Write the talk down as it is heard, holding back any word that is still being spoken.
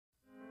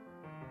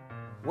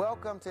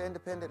Welcome to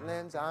Independent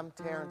Lens. I'm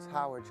Terrence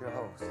Howard, your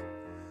host.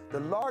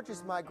 The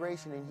largest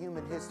migration in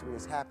human history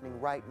is happening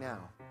right now.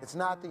 It's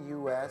not the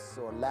U.S.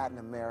 or Latin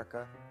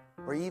America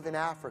or even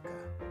Africa.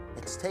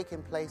 It's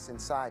taking place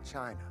inside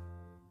China.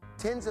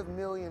 Tens of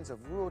millions of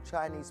rural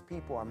Chinese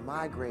people are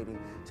migrating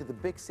to the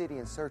big city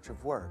in search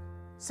of work.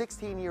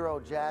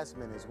 16-year-old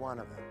Jasmine is one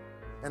of them.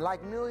 And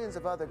like millions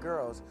of other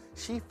girls,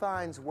 she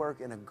finds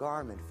work in a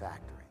garment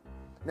factory.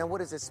 Now,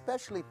 what is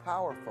especially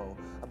powerful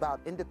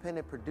about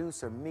independent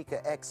producer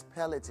Mika X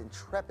Pellet's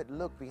intrepid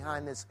look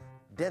behind this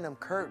denim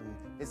curtain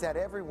is that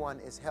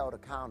everyone is held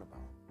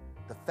accountable.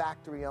 The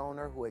factory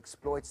owner who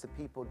exploits the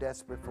people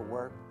desperate for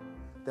work,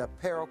 the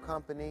apparel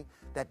company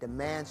that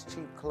demands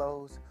cheap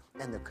clothes,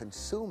 and the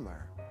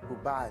consumer who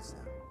buys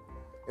them.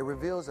 It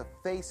reveals a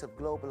face of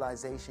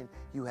globalization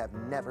you have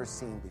never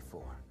seen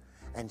before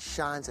and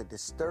shines a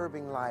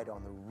disturbing light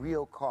on the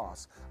real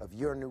cost of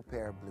your new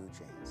pair of blue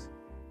jeans.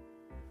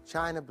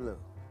 China Blue,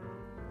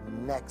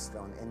 next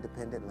on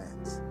Independent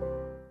Lens.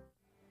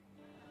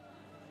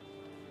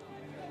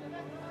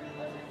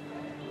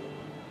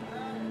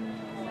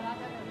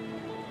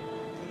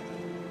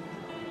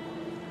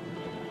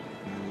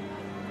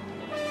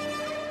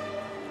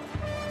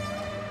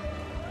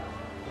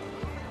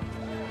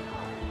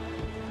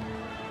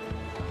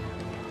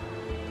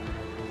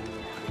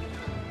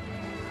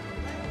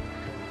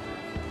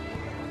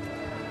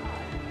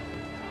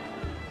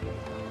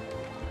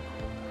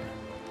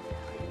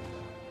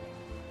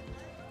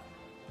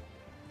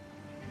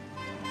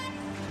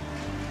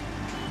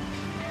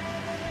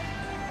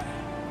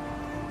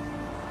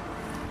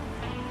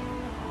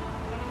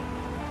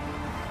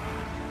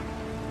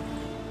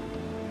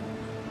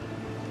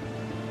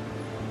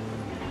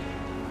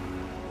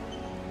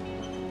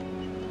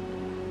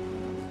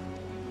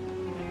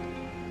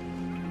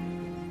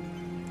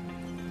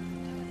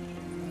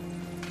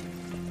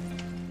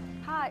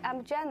 Hi,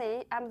 I'm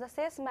Jenny. I'm the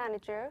sales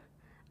manager.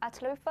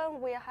 At Louis Vuitton,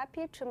 we are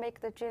happy to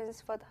make the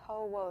jeans for the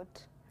whole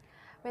world.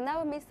 We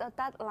never miss a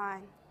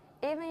deadline,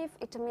 even if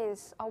it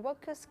means our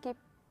workers keep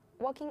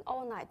working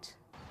all night.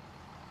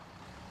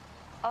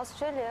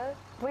 Australia,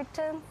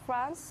 Britain,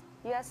 France,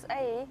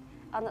 USA,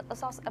 and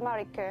South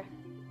America.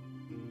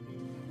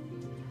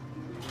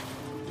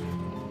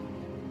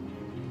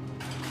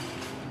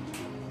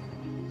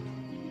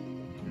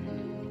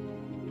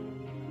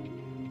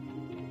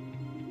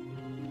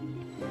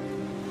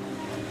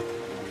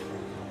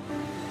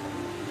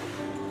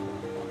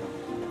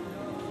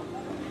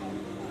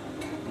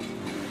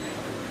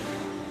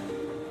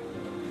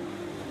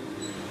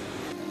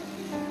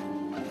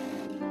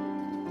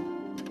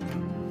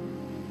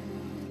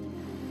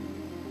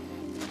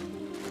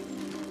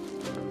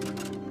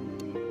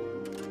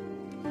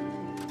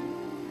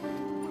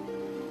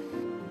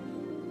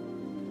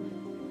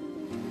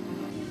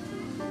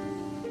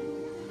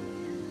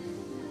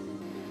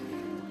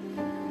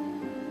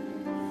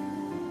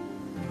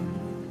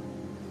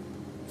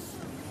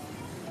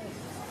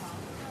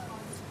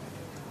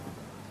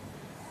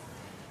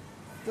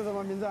这什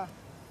么名字啊？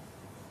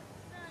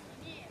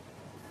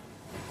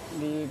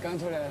你刚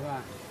出来的是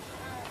吧？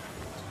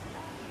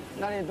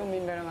那你都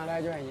明白了嘛？那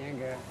就很严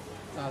格，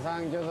早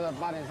上就是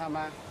8点上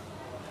班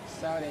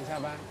，12点下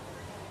班，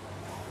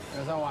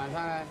有时候晚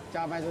上呢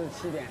加班就是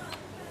7点，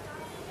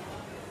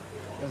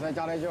有时候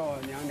加到就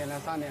2点了、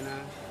3点了，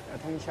要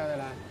通宵的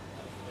了。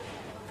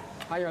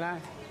还有呢，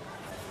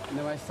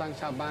那么上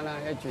下班了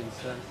要准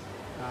时，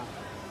啊，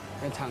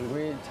要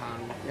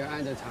要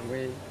按照常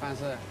规办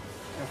事。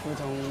 要服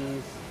从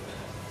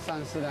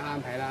上司的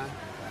安排啦，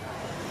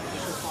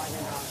去发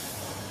现他，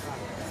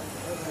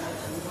有可能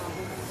情况不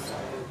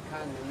可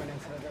看能不能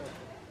吃这个。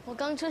我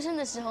刚出生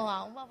的时候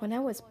啊 When I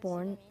was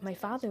born, my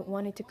father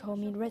wanted to call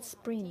me Red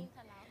Spring.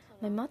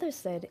 My mother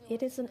said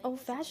it is an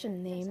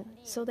old-fashioned name,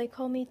 so they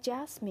call me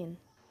Jasmine.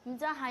 我们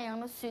家还养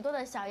了许多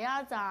的小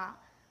鸭子啊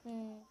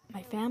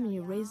，My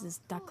family raises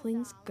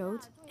ducklings,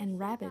 goats, and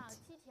rabbits.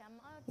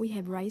 We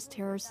have rice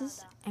terraces,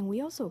 and we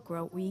also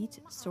grow wheat,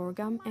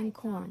 sorghum, and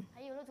corn.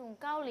 还有那种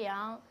高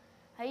粱，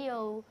还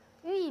有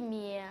玉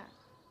米。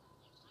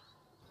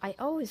I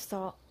always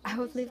thought I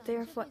would live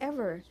there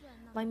forever,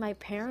 like my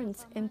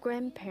parents and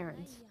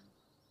grandparents.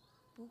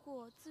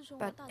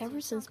 But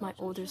ever since my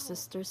older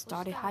sister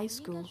started high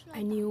school,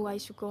 I knew I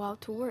should go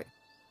out to work.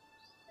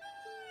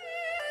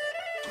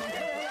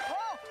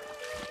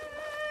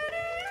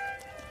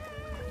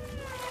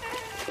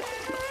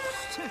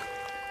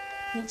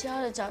 你7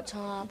号的早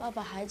晨啊，爸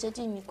爸还在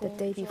地里 The 工作。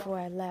 day before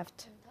I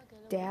left,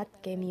 Dad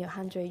gave me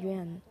 100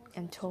 yuan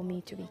and told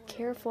me to be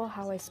careful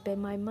how I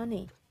spend my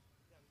money.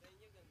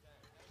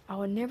 I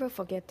will never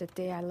forget the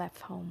day I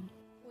left home.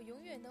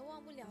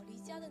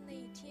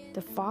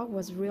 The fog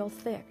was real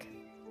thick.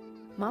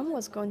 Mom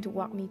was going to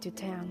walk me to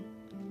town,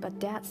 but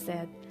Dad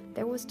said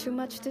there was too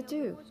much to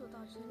do.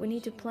 We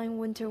need to plant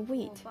winter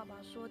wheat. 爸爸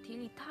说田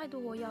里太多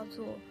活要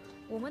做，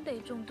我们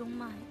得种冬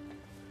麦。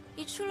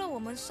一出了我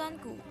们山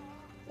谷，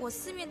我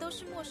四面都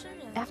是陌生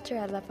人。 After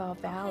I left our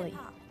valley,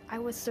 I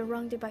was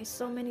surrounded by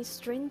so many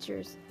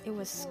strangers. It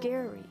was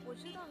scary. 我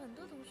知道很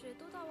多同学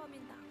都到外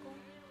面打工。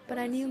But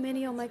I knew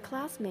many of my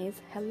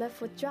classmates had left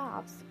for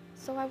jobs,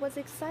 so I was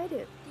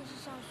excited.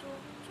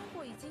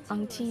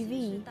 On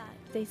TV,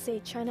 they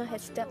say China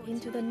has stepped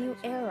into the new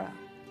era.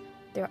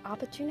 There are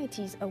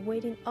opportunities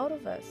awaiting all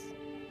of us.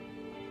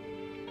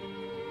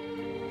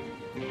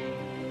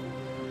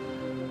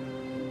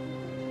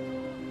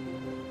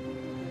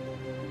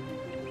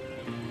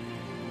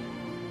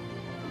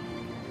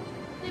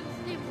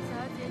 Lift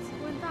小姐，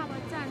请问大巴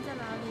站在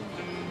哪里？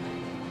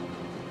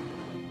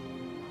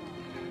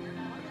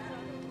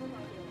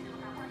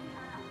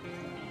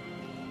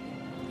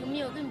有没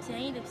有更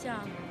便宜的票？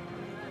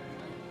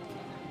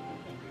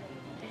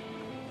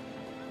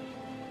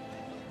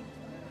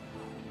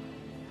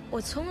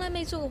我从来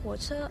没坐过火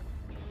车，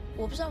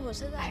我不知道火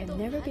车 I 站 had 动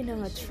never 还可 been on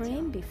以 a 睡觉。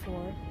 train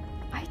before.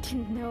 I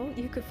didn't know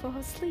you could fall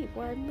asleep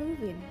while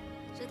moving.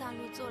 这趟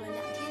路坐了2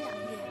天2夜。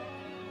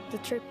 The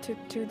trip took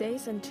 2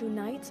 days and 2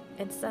 nights,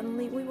 and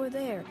suddenly we were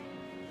there.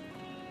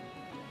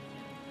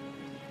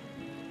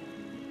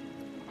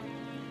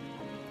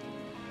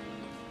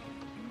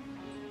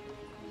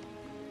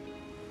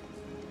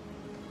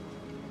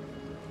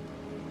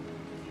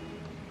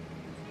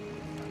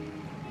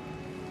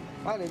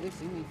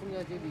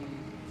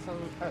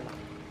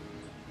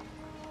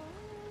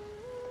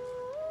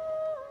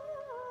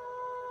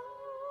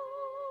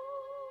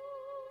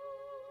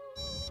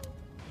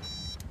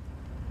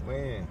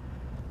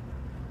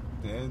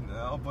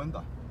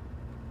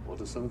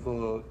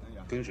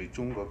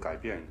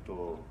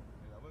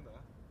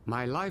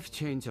 My life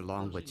changed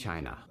along with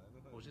China.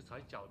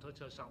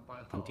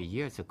 20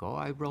 years ago,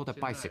 I rode a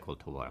bicycle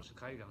to work.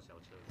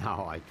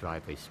 Now I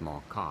drive a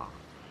small car.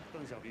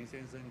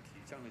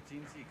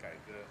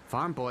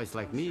 Farm boys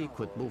like me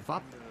could move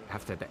up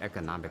after the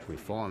economic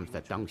reforms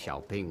that Deng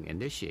Xiaoping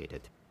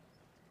initiated.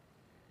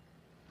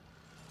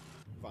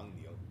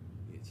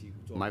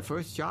 My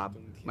first job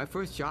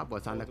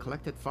was on a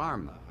collected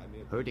farm,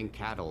 herding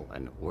cattle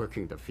and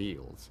working the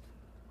fields.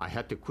 I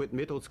had to quit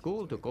middle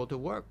school to go to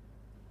work.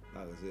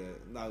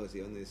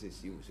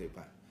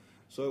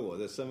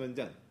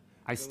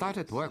 I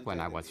started work when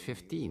I was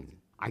 15.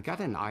 I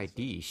got an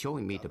ID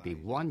showing me to be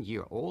 1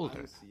 year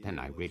older than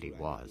I really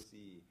was.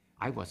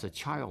 I was a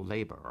child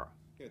laborer.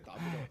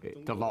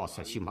 The law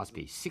says you must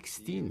be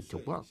 16 to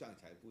work.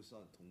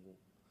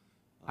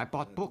 I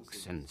bought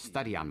books and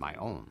studied on my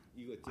own.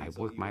 I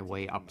worked my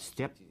way up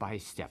step by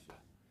step.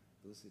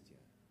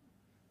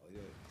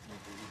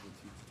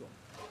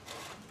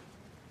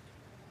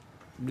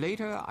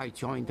 Later, I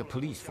joined the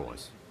police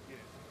force.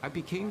 I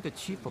became the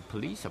chief of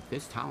police of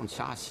this town,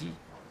 Shaxi.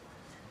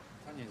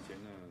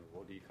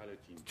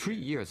 3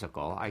 years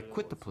ago, I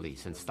quit the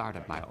police and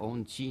started my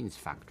own jeans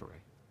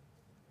factory.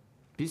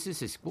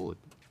 Business is good,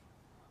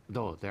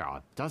 though there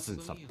are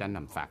dozens of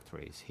denim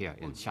factories here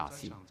in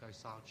Shaxi.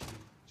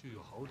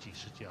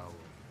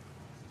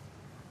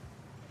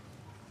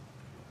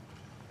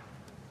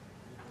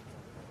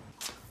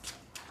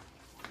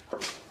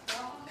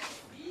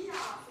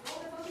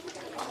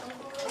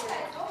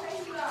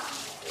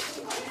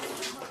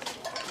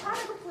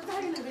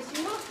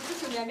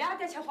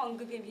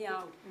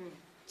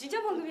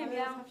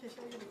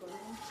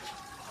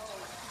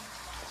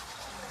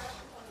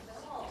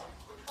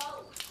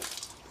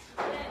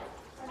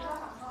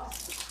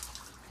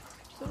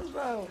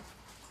 Bro.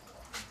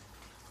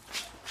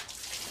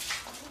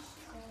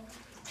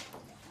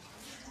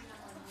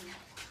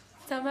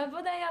 怎么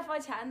不但要付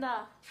钱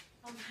的？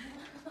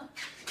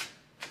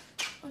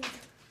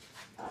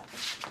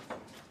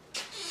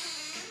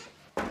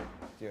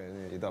就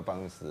一到办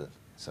公室，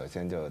首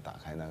先就打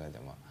开那个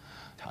什么，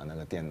查那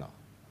个电脑，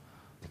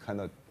你看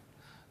到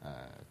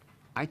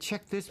I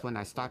check this when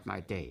I start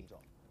my day.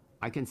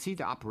 I can see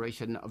the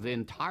operation of the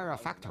entire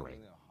factory.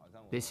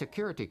 The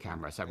security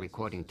cameras are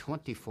recording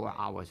 24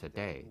 hours a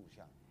day.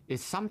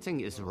 If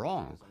something is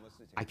wrong,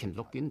 I can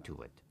look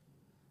into it.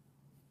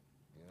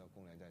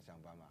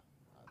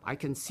 I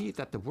can see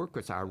that the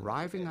workers are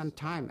arriving on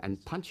time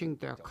and punching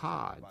their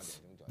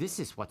cards. This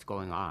is what's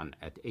going on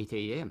at 8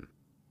 a.m.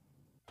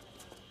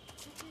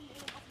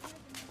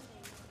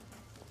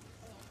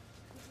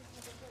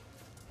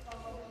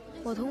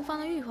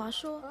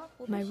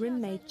 My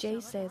roommate Jay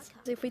says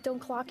if we don't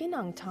clock in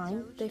on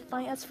time, they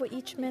fine us for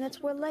each minute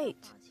we're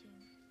late.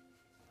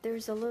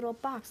 There's a little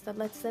box that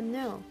lets them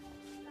know.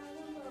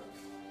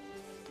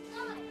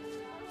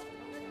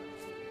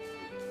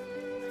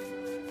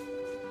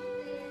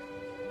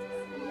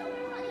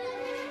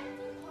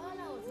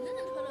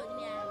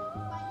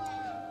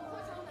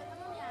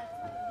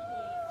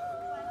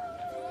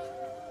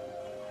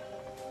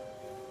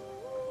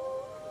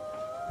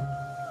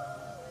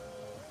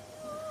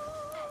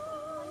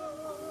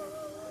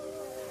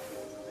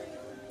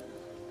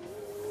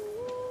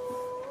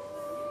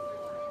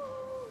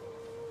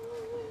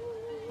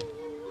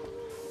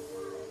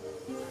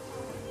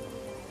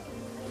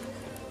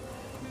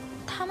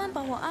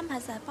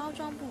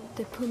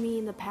 They put me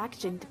in the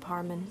packaging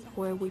department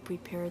where we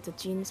prepare the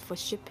jeans for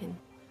shipping.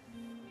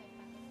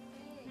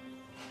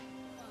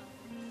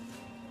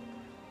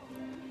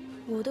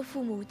 我的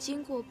父母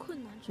经过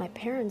困难。My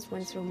parents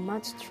went through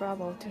much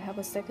trouble to have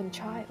a second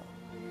child.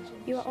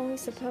 You are only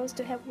supposed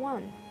to have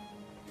one.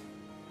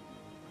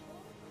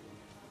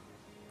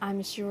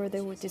 I'm sure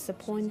they were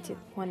disappointed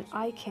when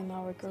I came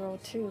our girl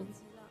too.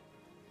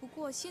 不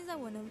过现在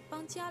我能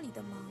帮家里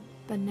的忙。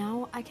But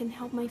now I can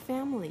help my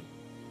family.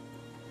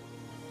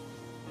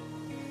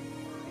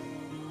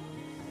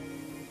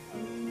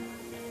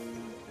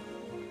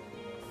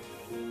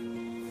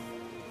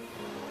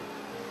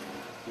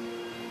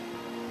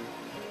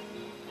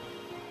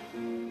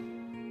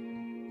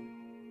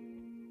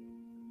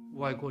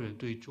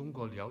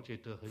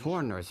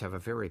 Foreigners have a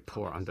very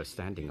poor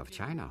understanding of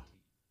China.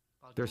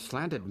 Their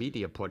slanted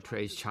media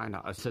portrays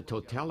China as a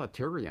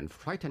totalitarian,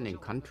 frightening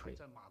country,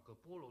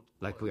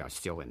 like we are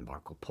still in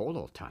Marco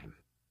Polo time.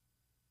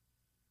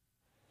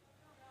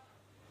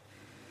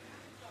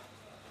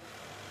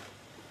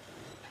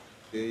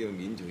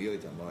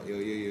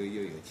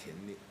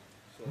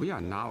 We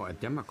are now a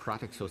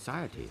democratic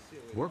society.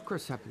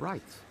 Workers have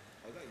rights.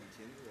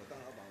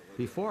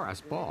 Before,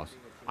 as boss,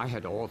 I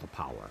had all the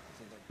power.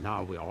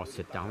 Now we all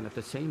sit down at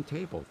the same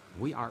table.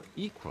 We are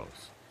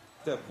equals.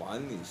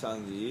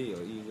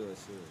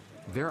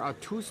 There are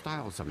two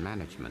styles of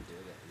management,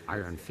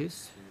 iron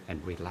fist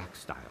and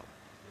relaxed style.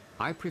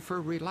 I prefer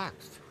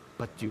relaxed,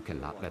 but you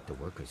cannot let the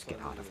workers get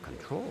out of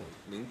control.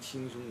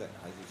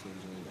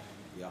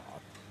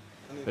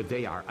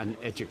 They are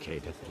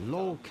uneducated,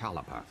 low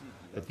caliber.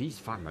 These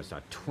farmers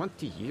are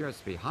 20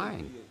 years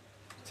behind.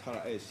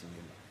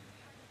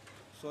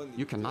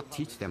 You cannot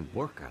teach them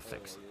work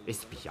ethics.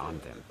 It's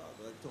beyond them.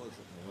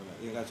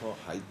 应该说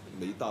还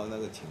没到那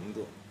个程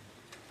度。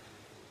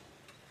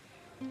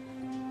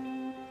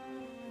你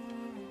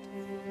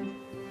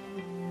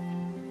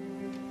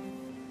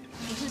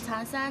是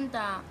长山的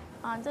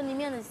啊，这里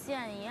面的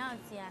线也要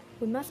剪。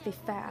We must be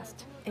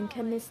fast and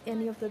can't miss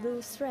any of the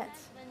little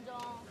threads.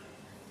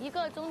 1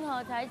个钟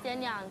头才剪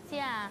2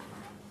件。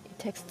It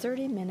takes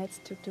 30 minutes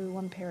to do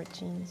one pair of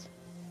jeans.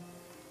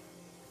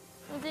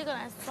 用这个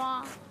来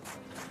刷。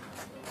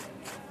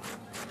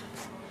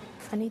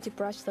I need to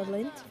brush the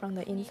lint from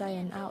the inside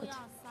and out.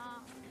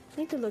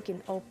 Need to look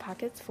in old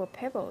pockets for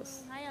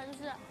pebbles. 还有就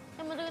是，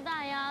要么这个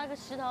大呀，这个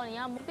石头你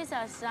要1个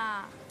小时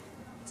啊，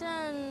挣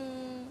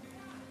4、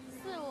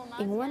5毛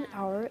钱。In 1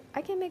 hour,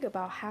 I can make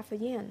about half a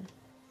yen.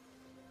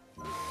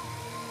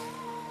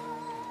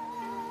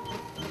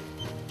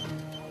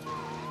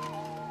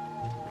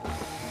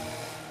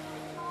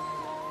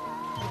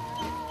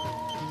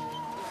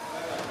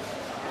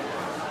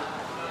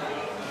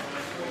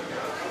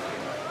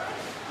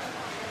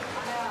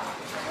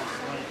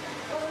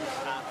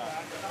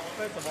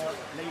 First of all,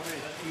 labor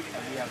is cheap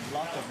and we have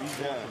lots of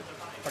resources,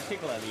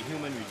 particularly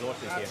human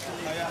resources here.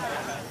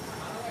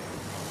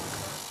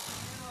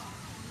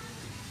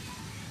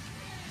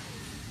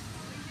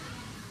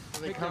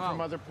 They come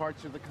from other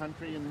parts of the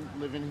country and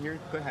live in here.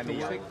 佢係咪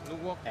由中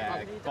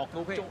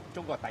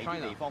國第啲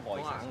地方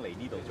外省嚟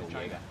呢度做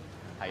嘢嘅？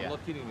係啊。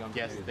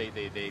Yes, they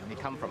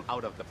come from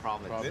out of the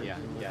province. Yeah.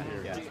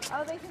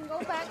 Oh, they can go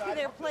back to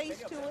their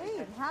place to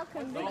eat. How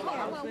convenient.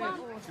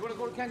 You want to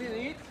go to canteen and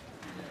eat?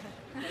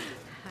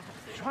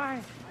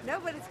 Try. No,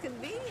 but it's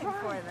convenient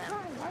for them.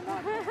 Why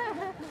not?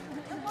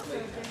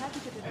 They're happy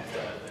to do that.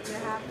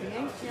 They're happy,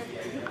 Yeah,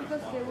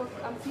 because they work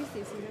on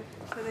pieces, you know.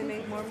 So they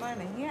make more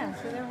money. Yeah,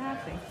 so they're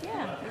happy.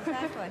 Yeah,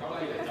 exactly.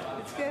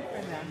 It's good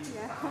for them.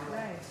 Yeah,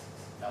 right.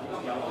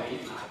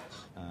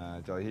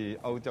 再去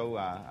歐洲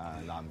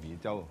南美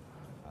洲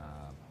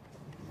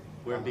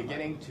We're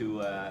beginning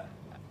to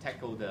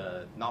tackle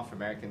the North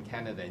American,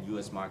 Canada, and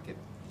U.S. market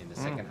in the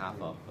second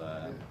half of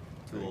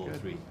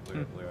 2003.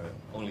 We're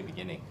only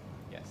beginning.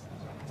 Yes.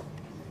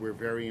 We're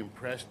very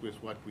impressed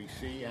with what we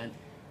see, and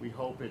we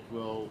hope it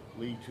will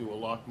lead to a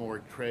lot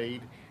more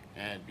trade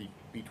and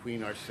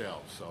between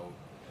ourselves. So,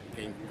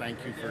 again,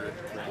 thank you for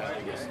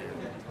having us here.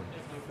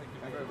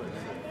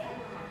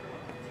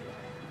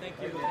 Thank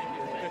you.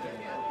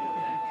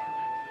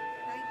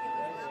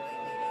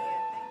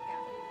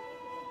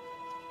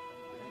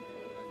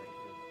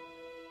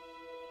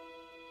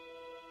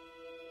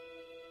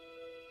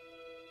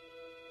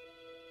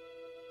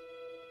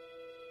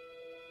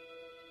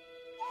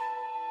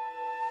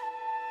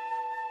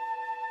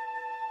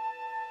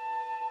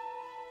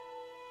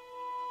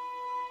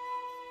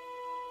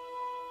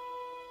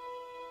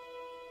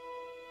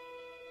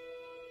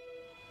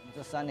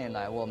这3年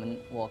来，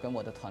我跟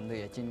我的团队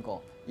也经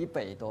过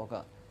100多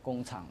个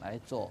工厂来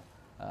做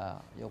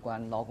有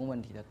关劳工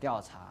问题的调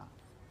查、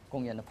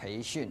工人的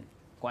培训、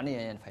管理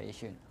人员的培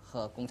训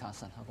和工厂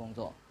审核工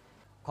作。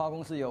跨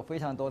公司有非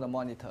常多的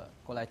monitor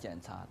过来检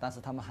查，但是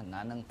他们很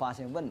难能发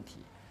现问题，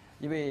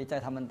因为在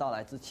他们到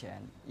来之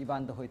前，一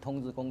般都会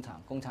通知工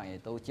厂，工厂也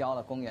都教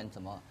了工人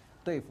怎么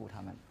对付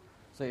他们，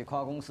所以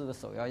跨公司的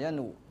首要任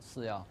务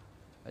是要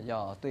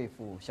对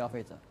付消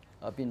费者。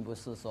而并不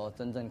是说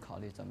真正考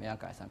虑怎么样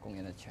改善工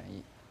人的权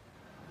益。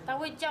他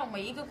会叫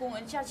每一个工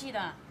人下去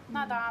的，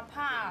那他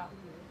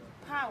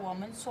怕我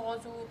们说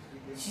出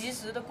及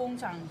时的工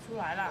厂出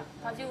来了，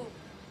他就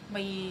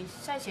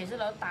在写字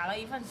楼打了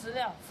一份资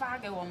料发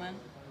给我们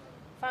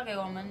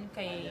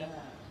给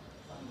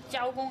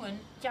教工人，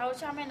教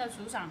下面的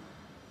组长，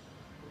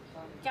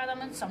教他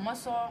们怎么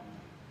说，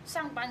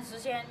上班时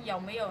间有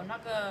没有那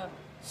个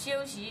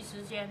休息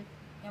时间，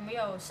有没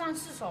有上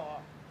厕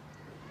所，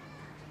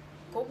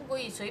可不可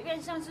以随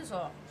便上厕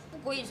所，不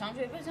可以随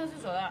便上厕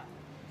所的，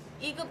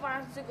一个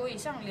班是可以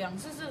上2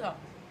次厕所。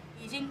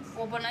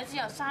我本来只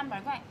有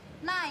300块，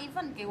那一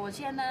份给我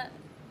签的，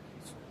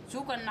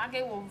主管拿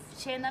给我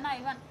签的那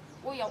一份，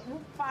我有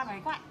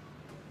800块，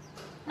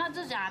那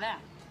是假的。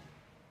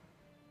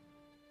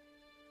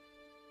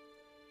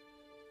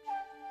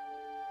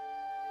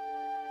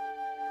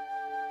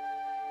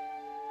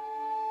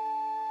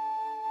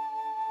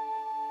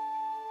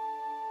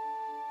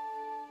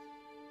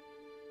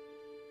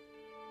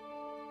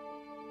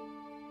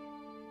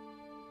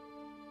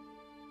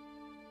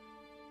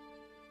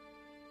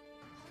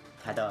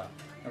看到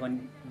那个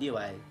例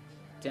外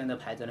这样的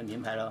牌子的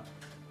名牌了，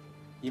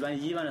一般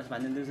的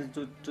反正都是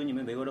做你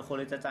们美国的货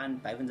的，再占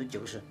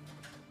90%。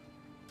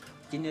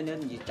今天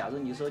呢，假如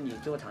你说你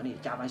这个厂里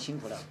加班辛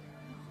苦了，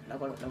那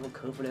个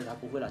客户呢他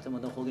不会拿这么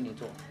多货给你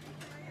做，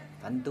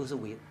反正都是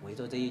围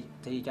着这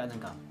一家人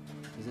搞，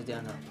就是这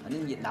样的。反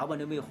正你老板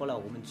都没有货了，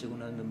我们职工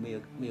呢都没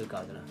有搞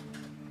的了，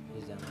就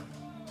是这样的。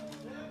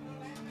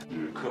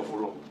客户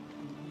肉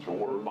从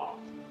而码，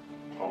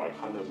他来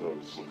看的时候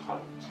是看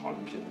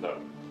产品的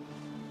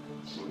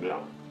质量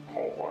好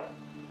坏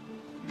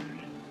与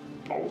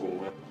劳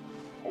动呢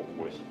毫无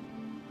关系，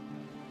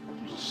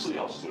就是4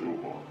小时有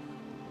关，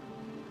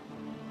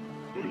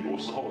有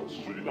时候只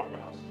需2个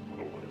小时他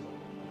都会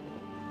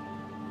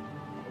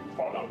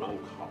发2张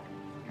卡，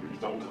有一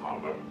张卡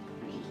呢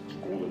就是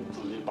工人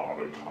自己打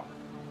的卡，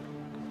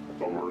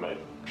专门来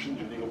聘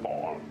请那个保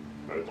安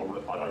来专门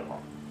来打假卡，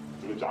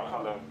这个假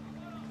卡呢。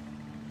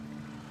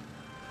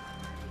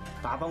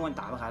大部分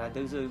打不开了，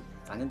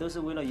反正都是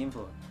为了应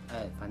付，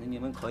哎，反正你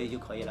们可以就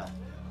可以了。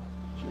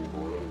中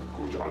国的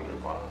国家安全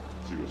法，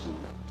这个是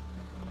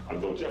按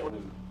照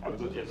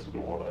监视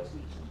的话呢，是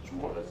主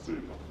要来这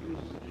个，就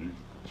是以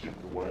境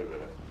外的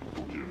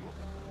途径嘛。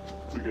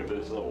这个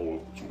呢是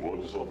我主要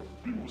就说，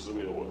并不是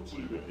为了我自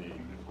己的利益，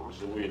而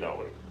是为了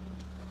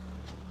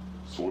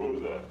所有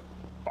的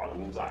打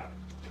工仔。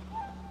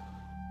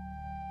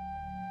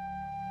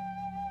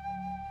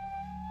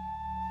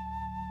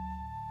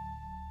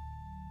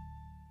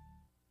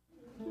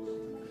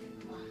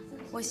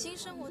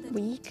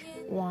Week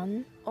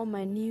 1 of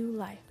my new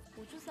life.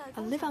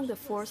 I live on the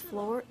 4th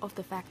floor of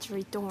the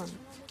factory dorm.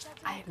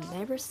 I have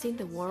never seen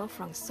the world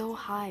from so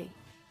high.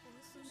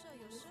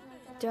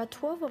 There are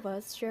 12 of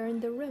us sharing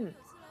the room.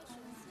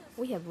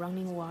 We have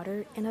running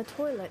water and a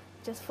toilet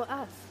just for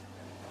us.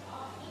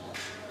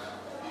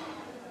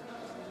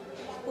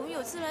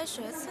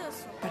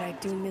 But I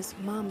do miss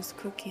Mom's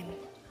cooking.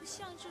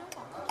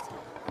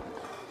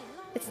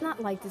 It's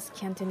not like this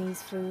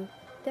Cantonese food.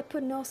 They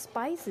put no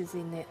spices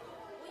in it.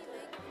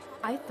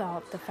 I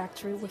thought the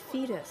factory would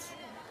feed us,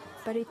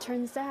 but it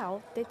turns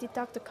out they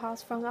deduct the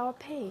cost from our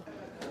pay.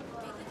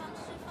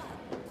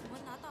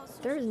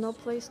 There is no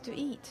place to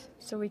eat,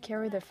 so we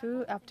carry the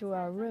food up to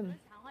our room.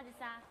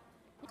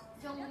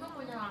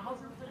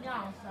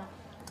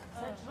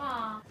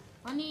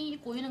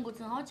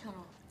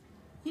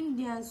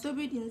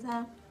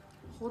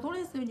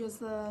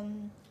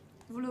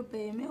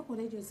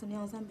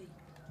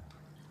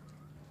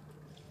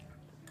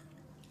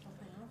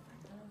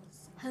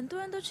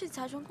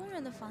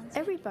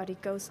 Everybody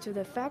goes to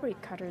the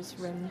fabric cutter's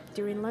room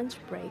during lunch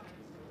break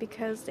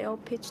because they all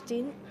pitched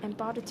in and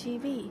bought a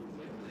TV.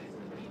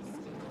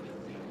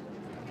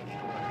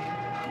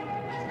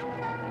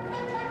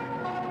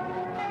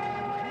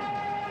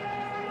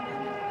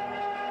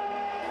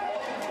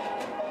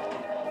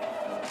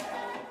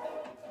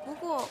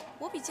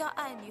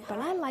 But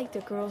I like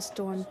the girls'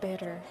 dorm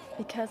better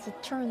because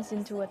it turns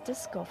into a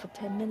disco for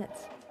 10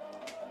 minutes.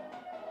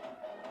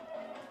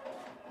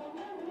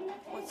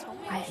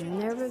 I have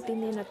never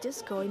been in a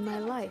disco in my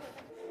life.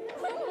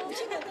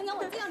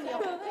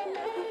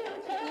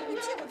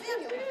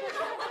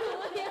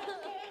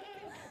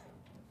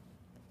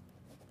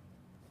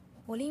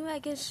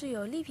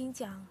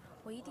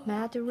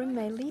 My other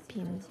roommate Li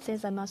Ping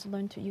says I must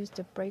learn to use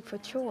the break for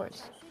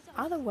chores.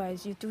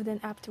 Otherwise, you do them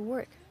after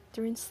work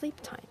during sleep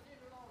time.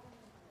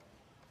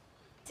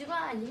 奇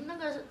怪，你们那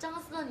个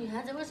张四的女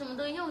孩子为什么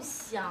都又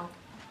小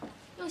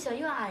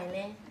又矮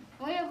呢？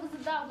我也不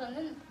知道，反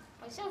正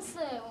好像是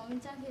我们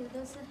家里都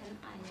是很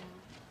矮呀。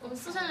我们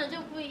四川人就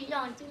不一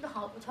样，真的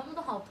好，全部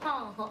都好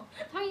胖哈。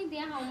胖一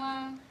点好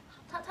吗？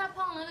太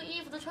胖了，那个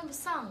衣服都穿不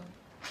上。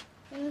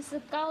真的是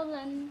高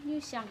人又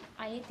想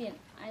矮一点，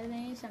矮的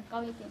人又想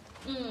高一点。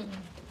嗯。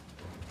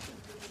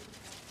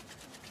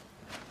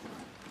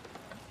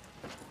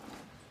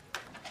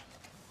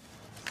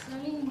小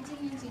丽，你今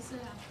年几岁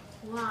啊？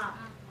哇，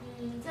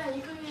再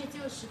1个月就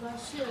18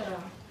岁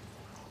了。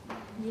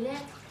你嘞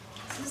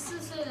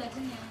？14岁了，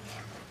今年。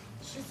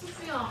14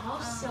岁啊，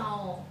好小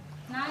哦。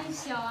哪里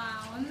小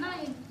啊？我们那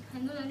里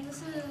很多人都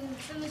是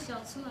这么小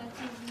出来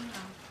做工的。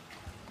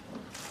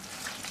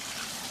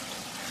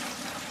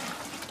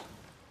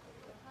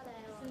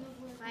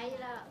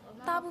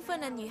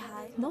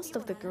Most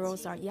of the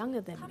girls are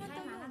younger than me.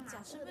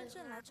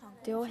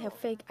 They all have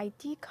fake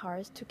ID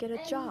cards to get a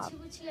job.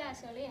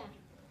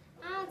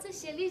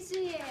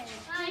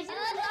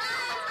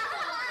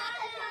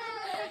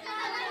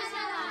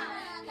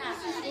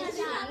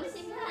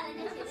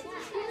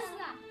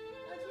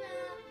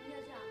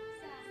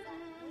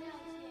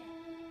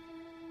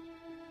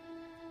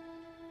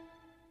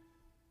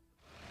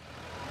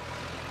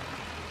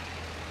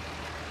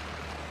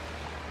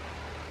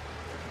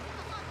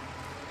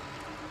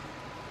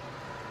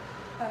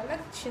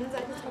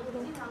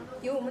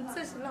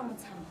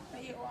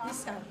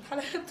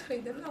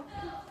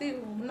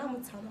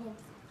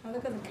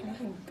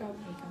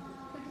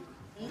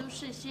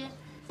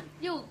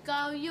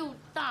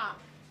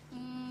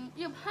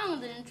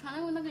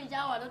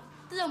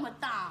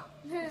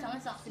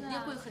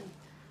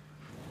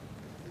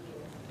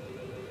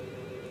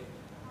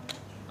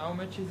 How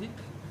much is it,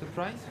 the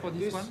price for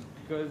this one?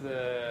 Because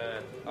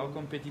our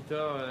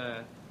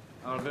competitors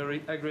are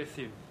very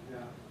aggressive.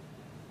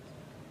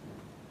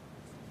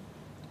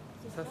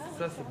 Ça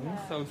c'est bon,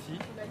 ça aussi.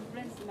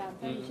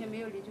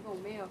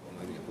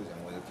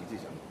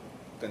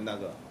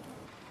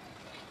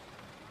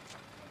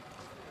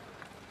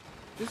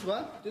 This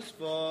one, this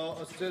for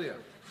Australia.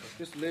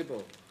 This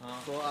label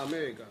for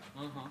America.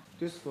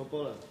 This for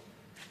Poland.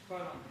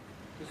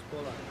 This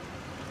Poland.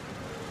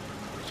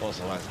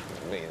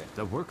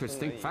 The workers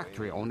think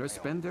factory owners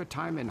spend their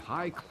time in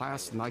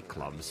high-class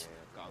nightclubs.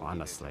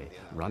 Honestly,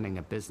 running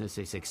a business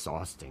is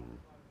exhausting.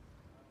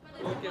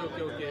 Okay.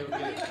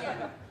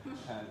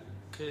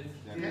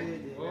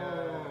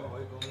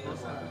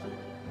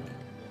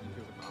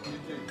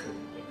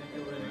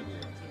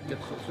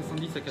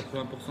 70 à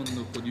 80% de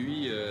nos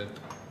produits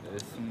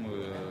sont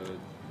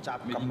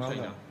made in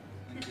China.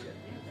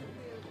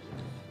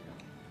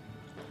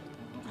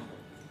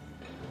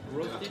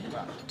 Roasted.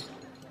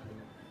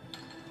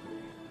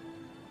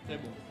 Très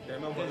bon.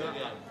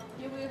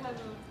 You will have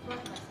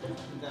breakfast.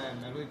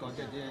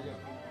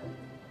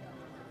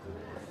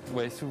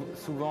 Ouais,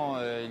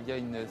 souvent il y a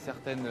une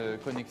certaine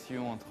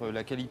connexion entre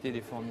la qualité des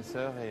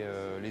fournisseurs et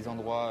les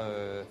endroits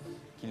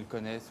qu'ils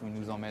connaissent, où ils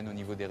nous emmènent au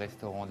niveau des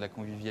restaurants, de la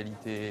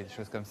convivialité, des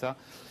choses comme ça.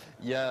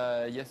 Il y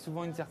a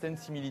souvent une certaine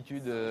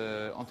similitude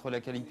entre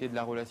la qualité de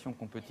la relation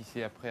qu'on peut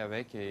tisser après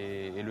avec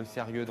et le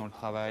sérieux dans le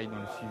travail, dans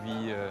le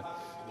suivi,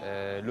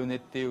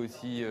 l'honnêteté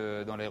aussi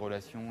dans les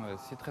relations,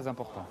 c'est très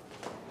important.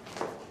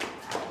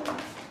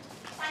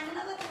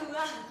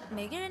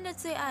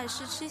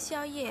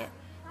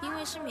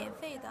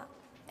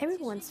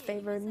 Everyone's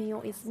favorite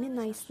meal is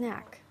midnight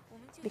snack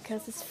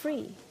because it's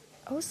free.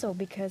 Also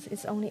because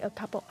it's only a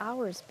couple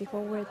hours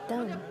before we're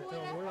done.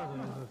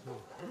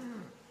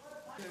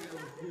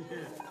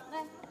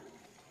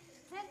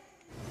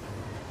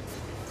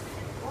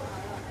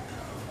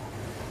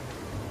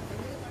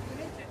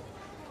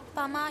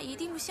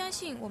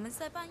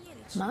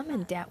 Mom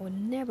and Dad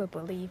would never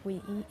believe we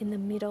eat in the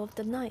middle of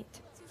the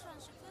night.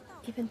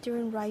 Even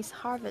during rice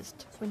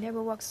harvest, we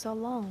never work so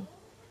long.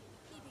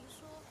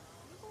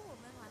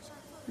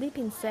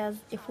 Lipin says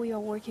if we are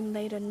working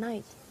late at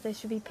night, they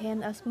should be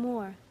paying us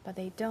more, but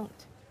they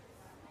don't.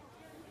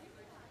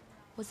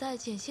 To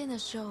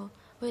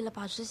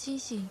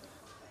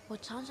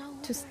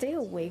stay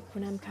awake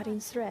when I'm cutting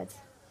threads,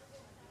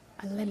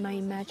 I let my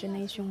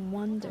imagination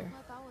wander.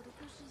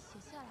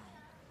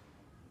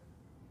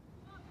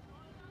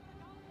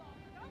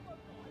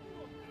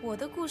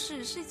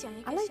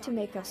 I like to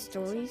make up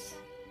stories.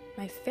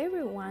 My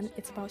favorite one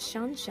is about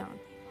Shanshan,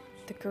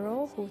 the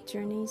girl who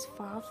journeys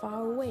far,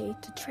 far away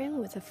to train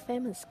with a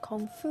famous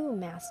Kung Fu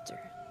master.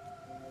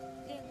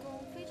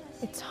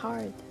 It's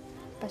hard,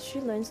 but she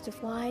learns to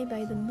fly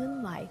by the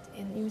moonlight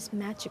and use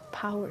magic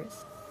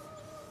powers.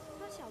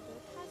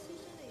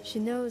 She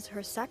knows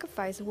her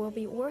sacrifice will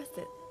be worth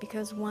it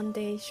because one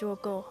day she will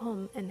go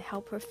home and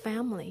help her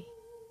family.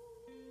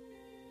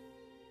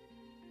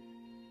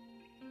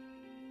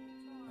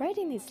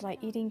 Writing is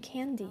like eating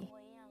candy.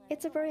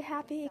 It's a very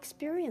happy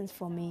experience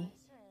for me.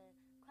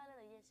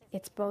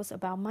 It's both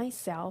about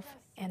myself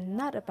and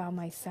not about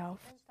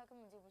myself.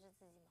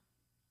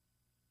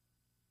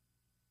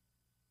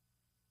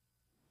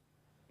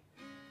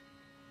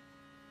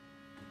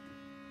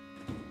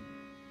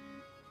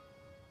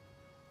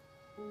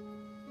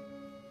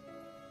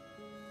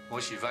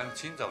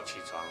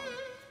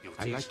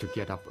 I like to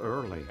get up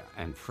early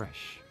and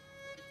fresh.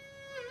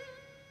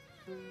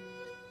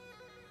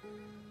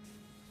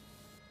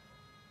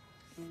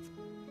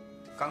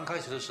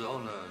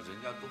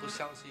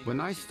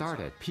 When I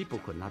started, people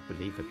could not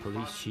believe a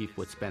police chief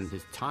would spend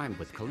his time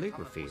with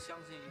calligraphy.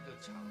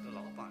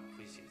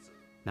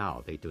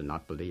 Now they do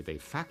not believe a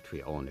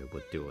factory owner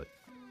would do it.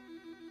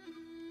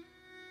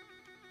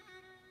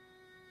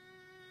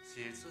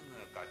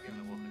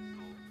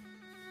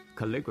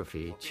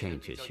 Calligraphy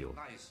changes you.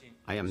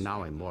 I am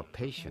now a more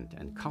patient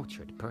and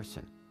cultured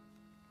person.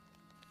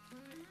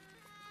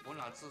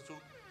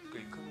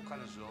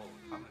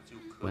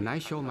 When I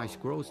show my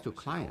scrolls to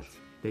clients,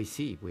 They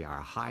see we are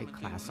a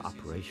high-class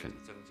operation.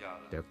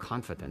 Their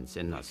confidence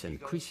in us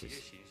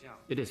increases.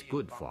 It is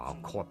good for our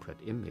corporate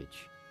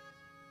image.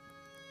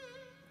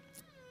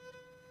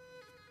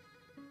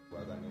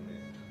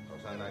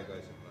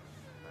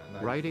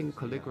 Writing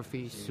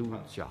calligraphy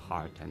soothes your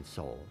heart and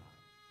soul.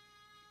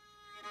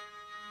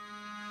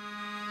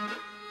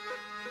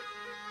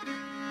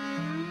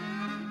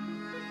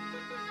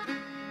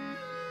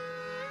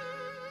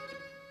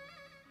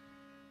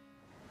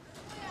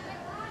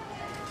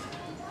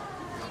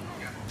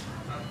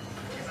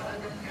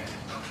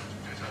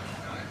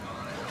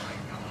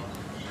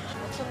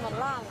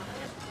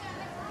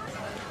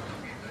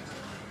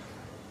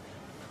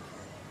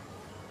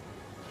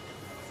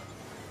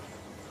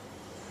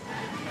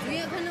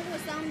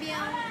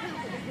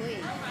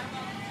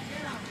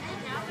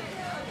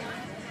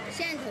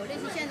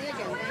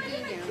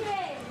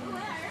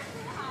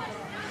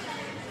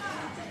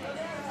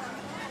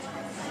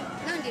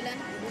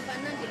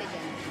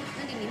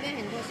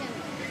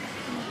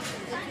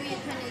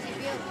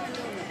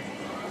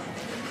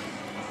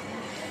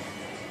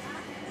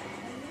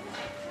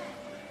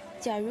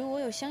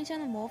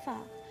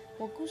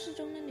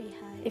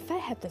 If I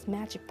had the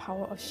magic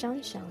power of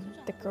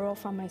Xiangxiang, the girl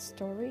from my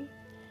story,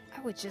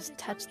 I would just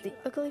touch the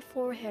ugly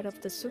forehead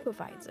of the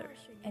supervisor,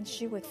 and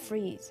she would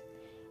freeze,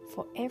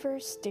 forever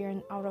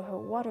staring out of her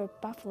water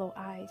buffalo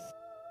eyes.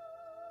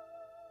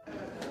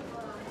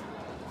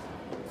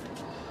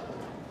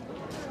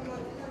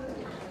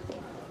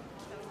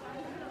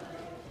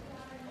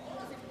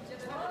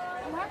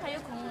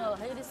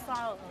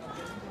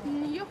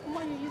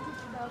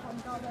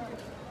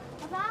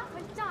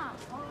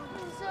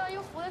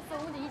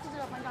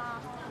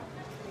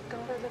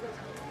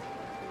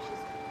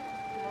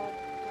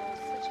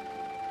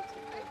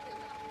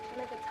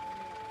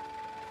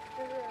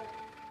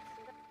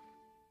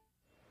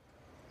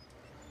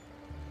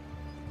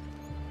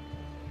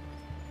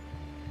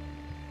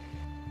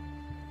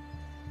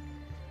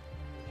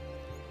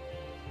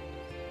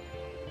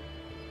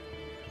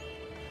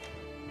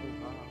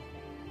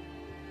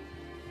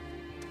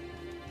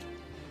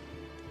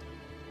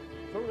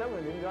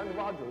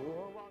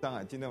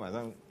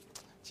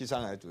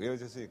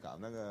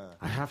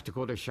 I have to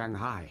go to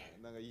Shanghai.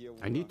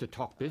 I need to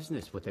talk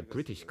business with a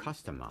British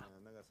customer.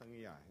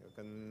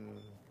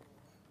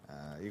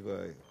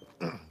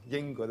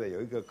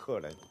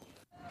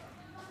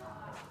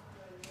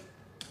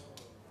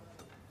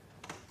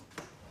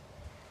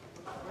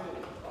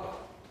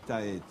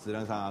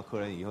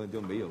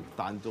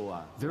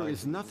 There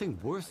is nothing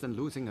worse than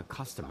losing a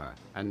customer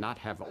and not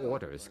have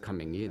orders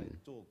coming in.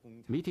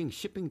 Meeting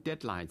shipping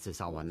deadlines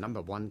is our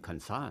 #1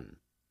 concern.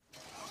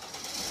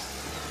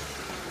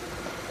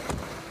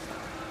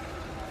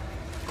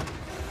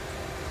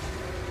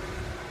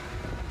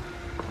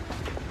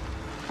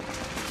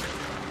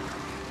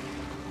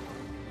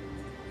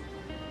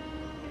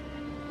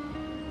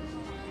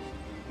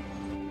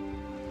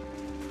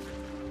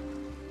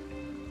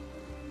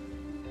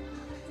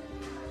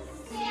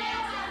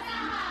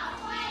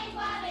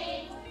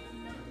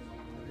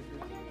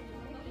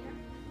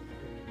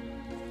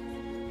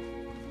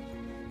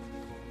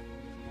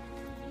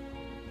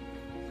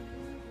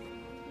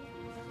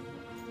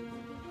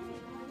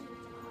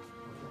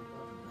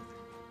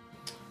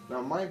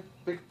 Now my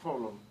big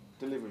problem,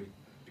 delivery,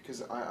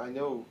 because I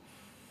know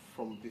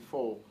from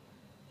before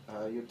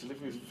your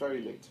delivery is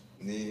very late.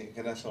 你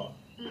跟他说，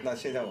那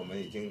现在我们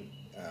已经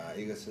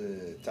一个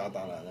是加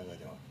大了那个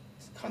叫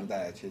看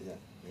待确认，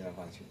你要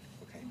放心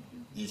 ，OK。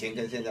以前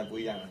跟现在不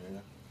一样了，是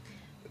吧？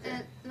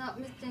 Now,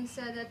 Mr. Deng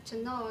said that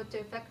now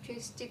the factory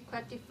is still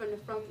quite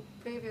different from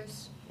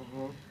previous.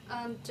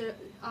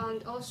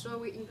 And also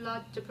we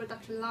enlarged the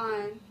production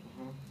line.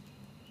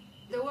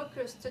 The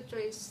workers total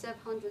is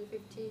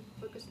 750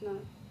 workers now.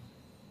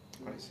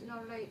 I see.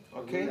 Not late.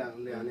 Okay,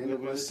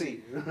 we'll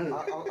see.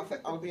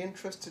 I'll be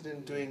interested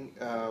in doing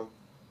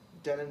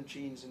denim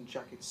jeans and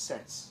jacket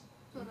sets.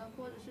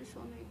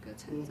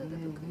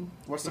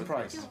 What's the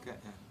price?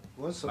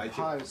 What's the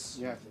price?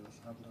 Yeah.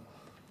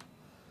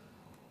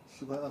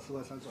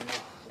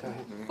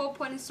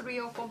 4.3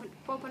 or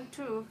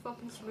 4.2,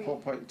 4.3.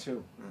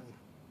 4.2.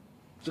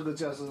 这个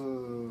价是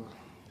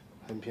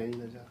很便宜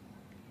的价。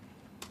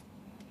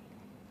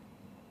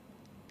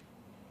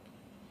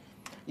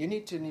 You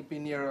need to be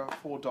nearer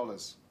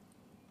 $4.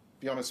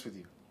 Be honest with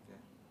you.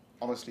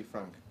 Honestly,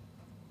 Frank.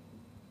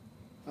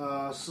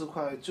 4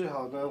块最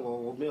好呢，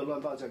我没有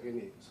乱报价给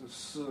你，是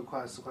4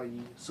块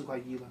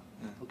1了。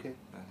OK。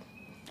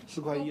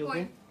4块1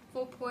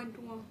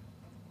 OK。4.1.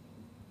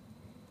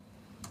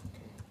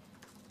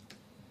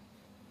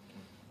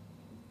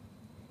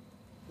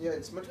 Yeah,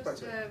 it's much better.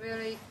 Just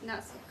really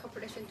nice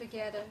cooperation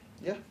together.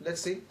 Yeah,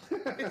 let's see. See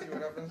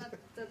what happens.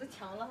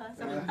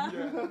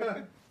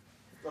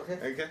 Okay.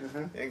 Okay.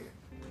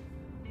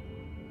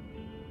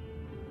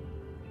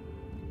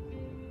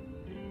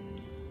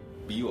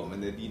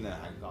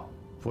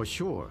 For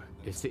sure,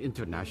 it's the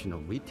international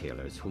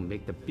retailers who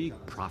make the big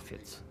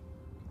profits.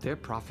 Their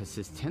profits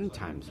is 10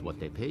 times what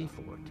they pay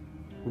for it.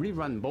 We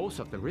run most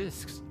of the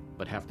risks,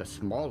 but have the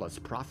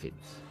smallest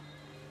profits.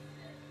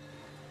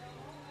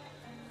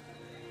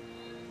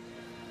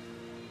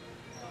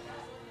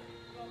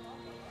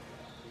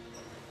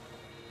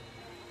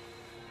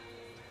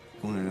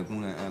 工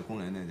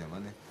人呢怎么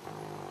呢？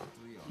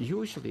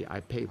 Usually,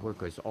 I pay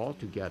workers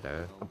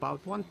altogether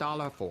about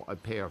 $1 for a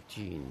pair of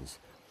jeans.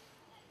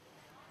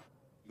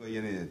 一个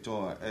月呢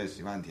做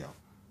20万条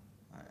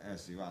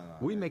，20万啊。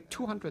We make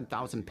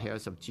 200,000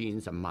 pairs of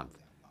jeans a month.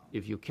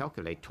 If you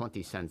calculate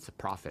 20 cents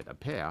profit a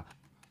pair,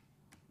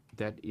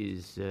 that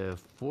is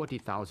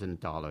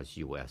 $40,000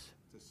 US.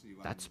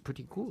 That's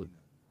pretty good.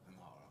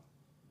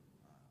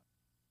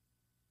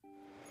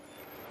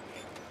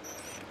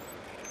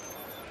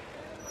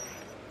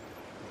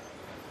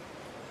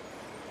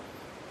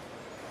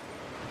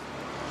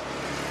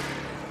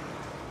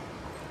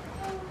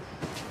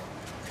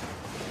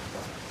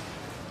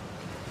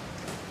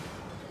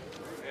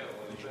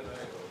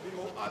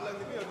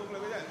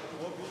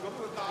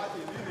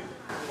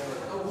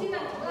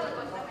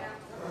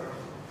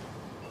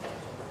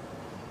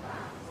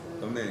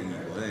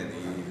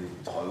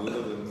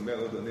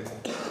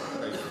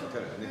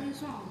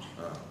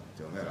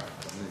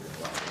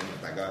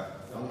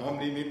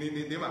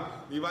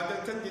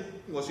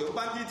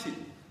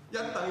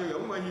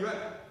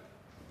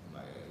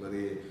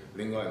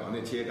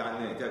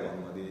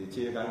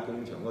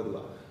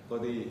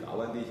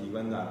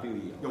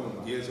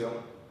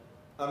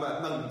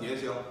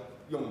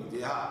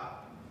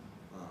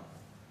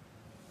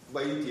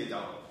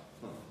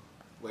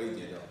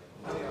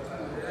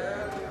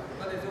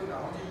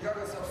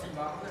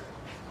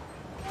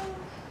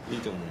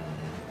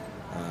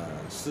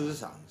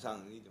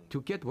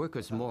 To get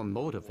workers more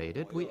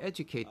motivated, we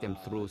educate them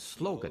through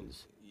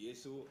slogans.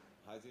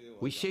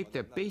 We shape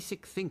their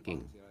basic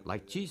thinking,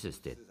 like Jesus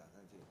did.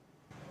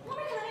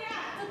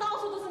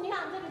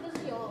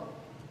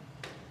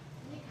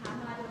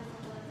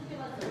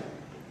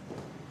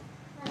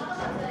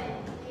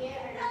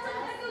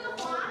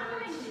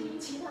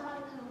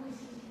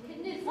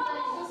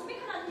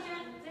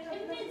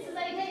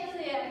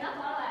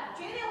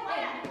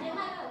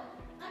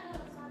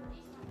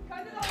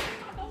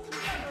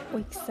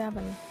 Week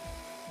 7.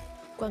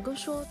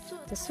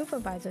 The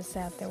supervisor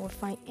said they will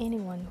find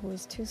anyone who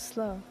is too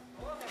slow.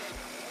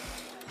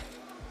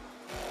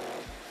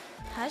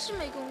 还是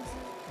没工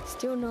资。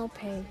 Still no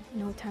pay,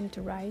 no time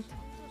to write.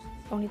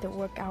 Only the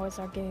work hours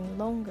are getting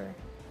longer.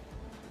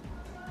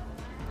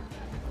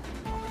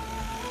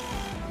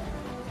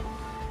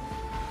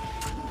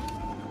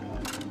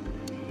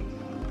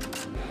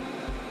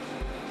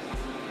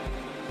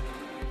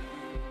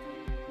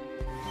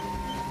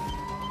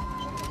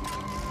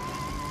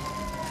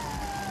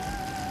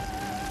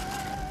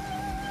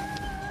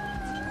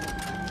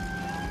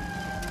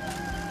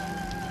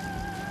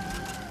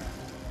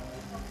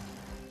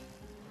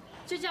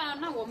就叫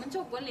那我们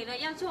做管理的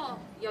要做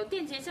有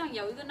电节上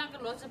有一个那个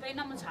螺丝杯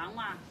那么长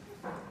嘛，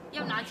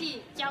要拿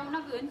去教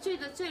那个人睡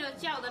了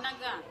觉的那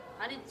个，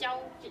还得教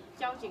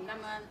紧他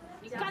们。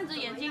你看着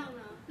眼睛，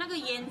那个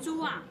眼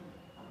珠啊，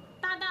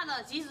大大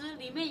的，其实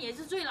里面也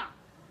是醉了，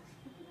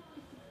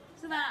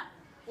是的。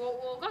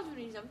我告诉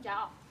你怎么夹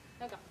哦，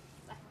那个，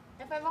来，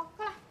小飞波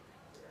过来，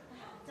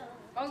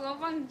我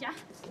帮你夹。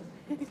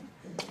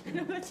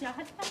我夹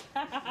的，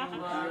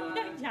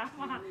要夹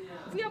嘛，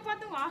不要搬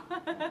动啊，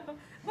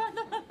搬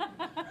动。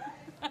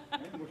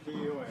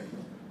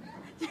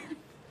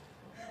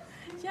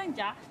这样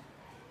夹，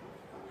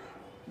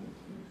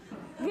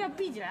不要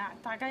闭起来啊，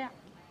打开呀。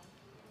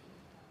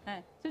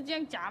哎，就这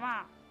样夹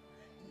嘛。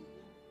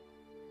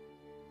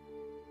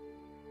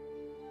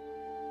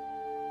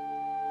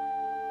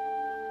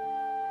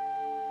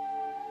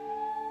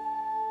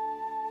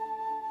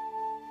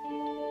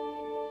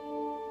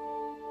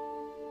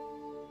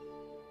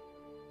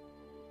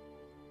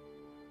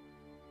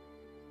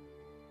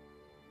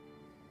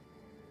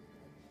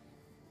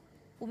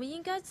我们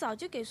应该早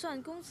就给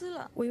算工资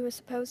了。 We were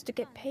supposed to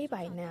get paid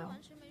by now,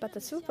 but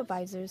the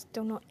supervisors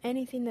don't know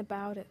anything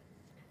about it.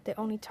 They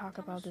only talk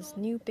about this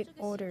new big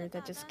order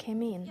that just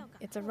came in.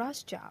 It's a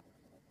rush job.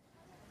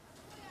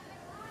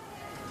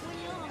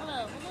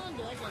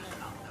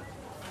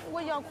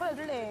 我要快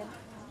点嘞。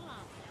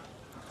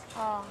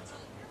啊。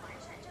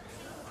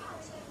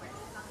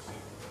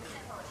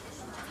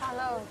惨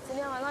了，今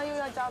天晚上又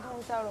要交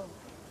通宵了。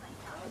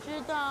我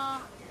知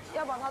道。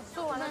要把它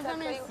做完了才可以。上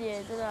面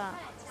写着的。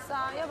是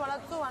啊，要把它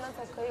做完了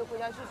才可以回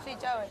家去睡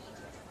觉哎。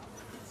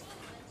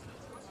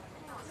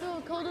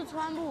做扣都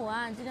穿不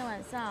完，今天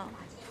晚上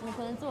怎么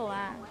可能做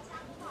完？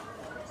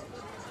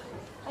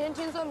好像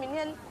听说明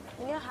天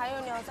还有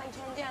2、3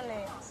千件呢，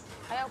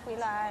还要回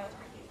来，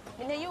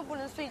明天又不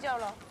能睡觉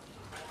了。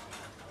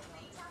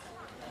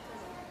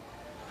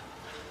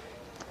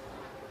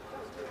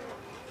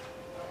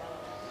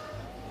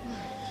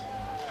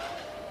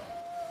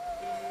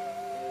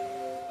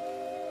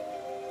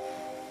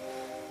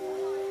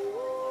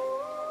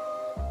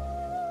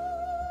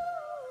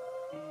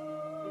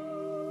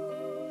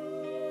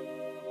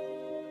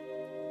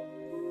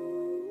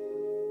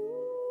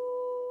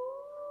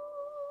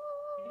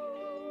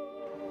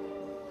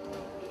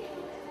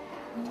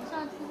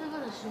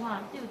实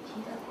话，就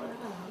提到过那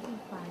个劳动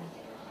法呀。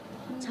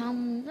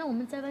厂让我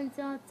们加班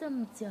加这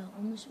么久，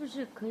我们是不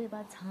是可以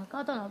把厂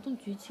告到劳动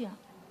局去啊？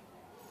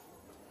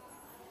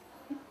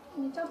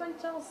你加班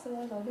加死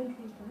了，劳动局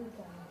不会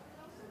管的。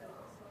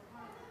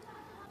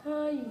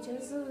他以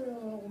前是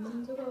我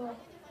们这个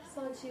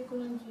上汽工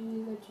人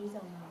局的局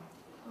长嘛。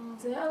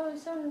只要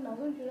像劳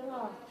动局的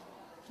话，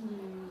你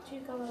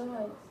去告的话，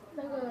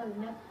那个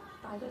人家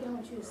打一个电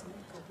话去，什么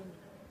搞定了。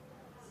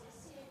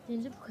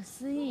简直不可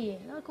思议！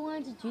那个公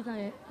安局局长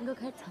也能够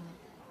开厂。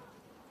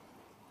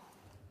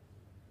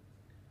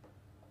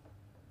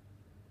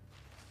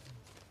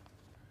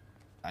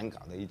难搞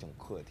的一种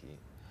课题。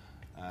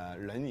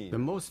The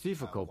most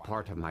difficult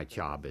part of my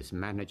job is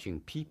managing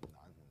people.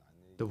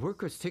 The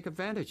workers take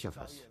advantage of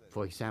us.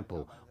 For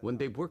example, when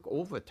they work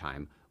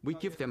overtime, we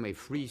give them a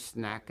free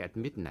snack at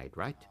midnight,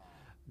 right?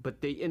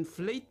 But they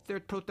inflate their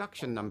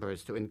production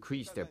numbers to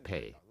increase their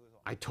pay.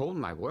 I told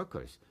my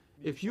workers,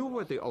 if you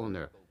were the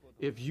owner,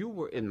 if you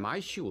were in my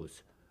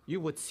shoes,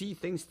 you would see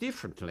things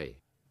differently.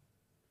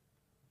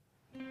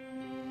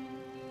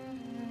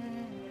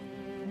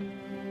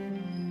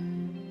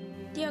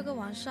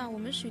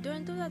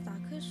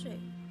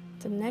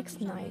 The next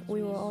night,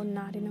 we were all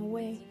nodding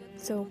away.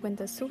 So when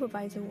the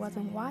supervisor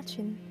wasn't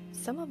watching,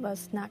 some of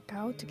us snuck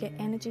out to get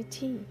energy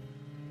tea.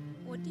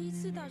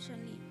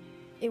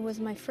 It was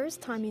my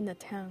first time in the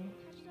town.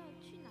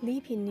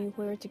 Lipi knew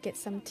where to get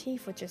some tea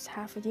for just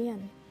half a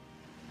yen.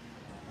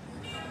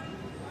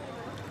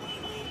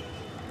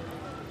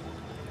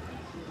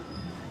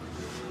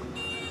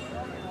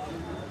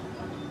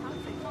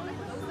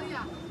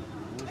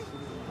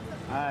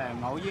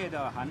 熬夜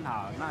的很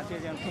好，那就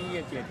像听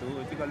业解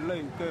读这个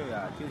论个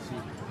啊，就是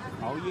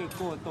熬夜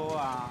过多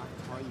啊，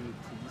可以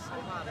提神。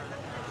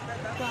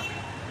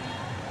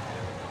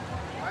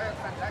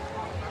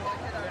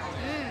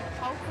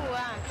好苦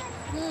啊。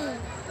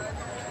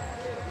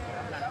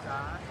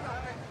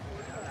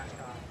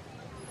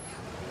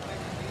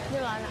又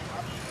来了。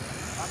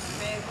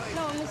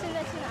那我们现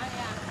在去哪里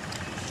啊？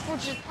不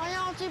知道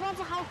呀，嘴巴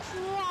子好苦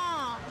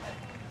啊！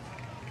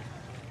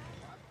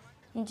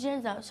你今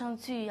天早上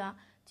去呀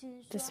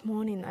？This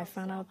morning, I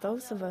found out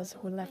those of us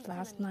who left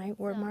last night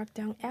were marked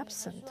down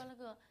absent.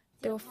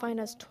 They will fine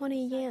us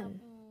 20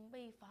 yen.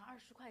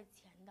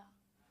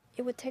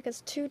 It would take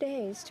us 2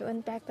 days to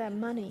earn back that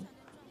money. .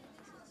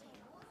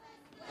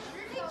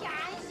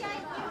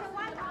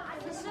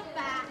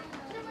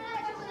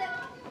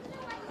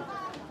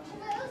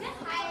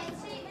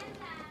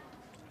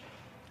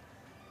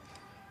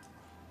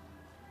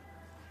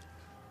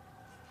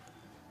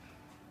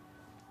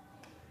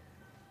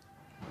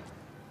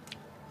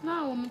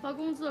那我们发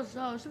工资的时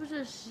候，是不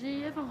是11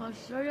月份和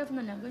12月份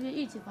的2个月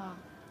一起发？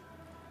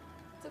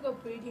这个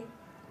不一定，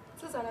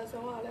至少来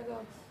说的话，那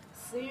个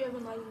11月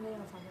份他应该要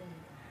发给你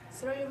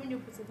，12月份就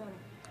不知道了，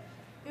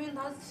因为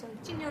他想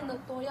尽量的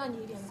多要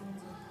你一点工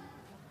资。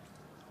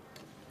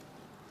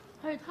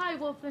他也太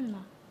过分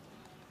了。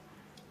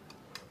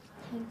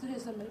这也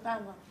是没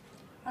办法，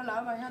他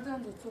老板要这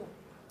样子做。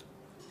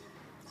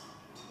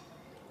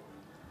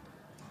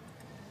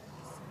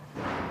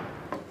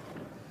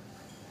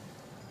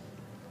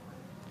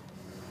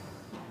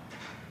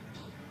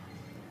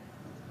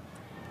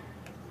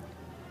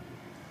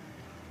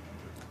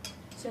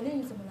小丽，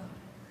你怎么了？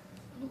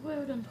我会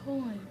有点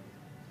痛哎。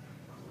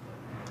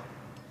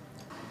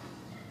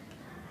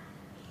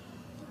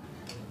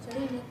小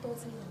丽，你要多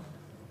吃一点。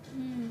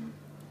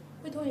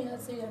胃痛也要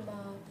吃一点吧，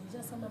等一下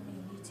上班没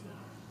有力气。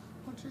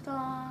我知道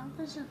啊，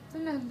但是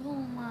真的很痛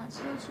嘛，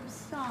吃都吃不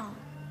下。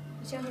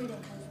你先喝一点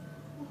开水。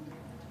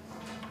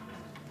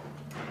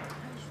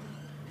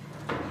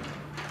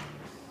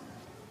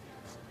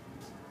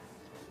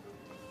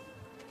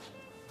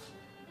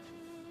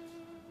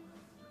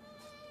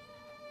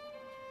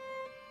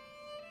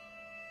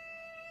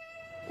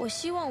我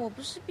希望我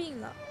不是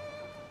病了。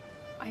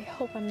I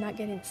hope I'm not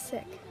getting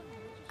sick.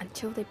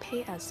 Until they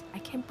pay us, I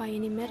can't buy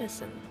any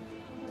medicine.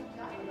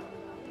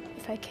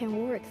 If I can't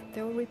work,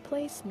 they will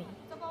replace me.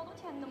 这个好多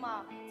钱的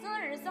嘛，只能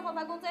20号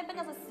发工资，本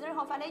来是12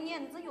号发的，你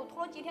这又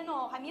拖了几天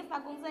了，还没发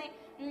工资。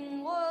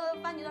我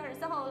反正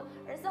20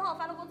号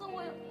发了工资，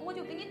我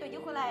就给你兑起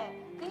回来，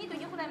你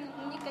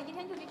隔几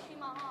天就去取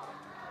嘛哈。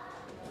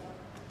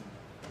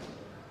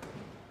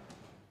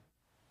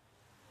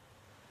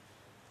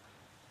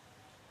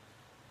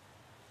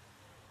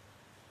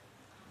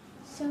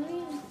小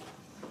丽，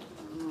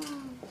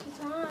起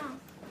床啊！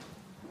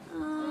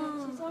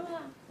起床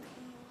了。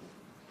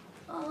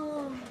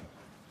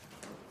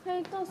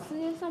快到10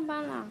点上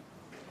班了。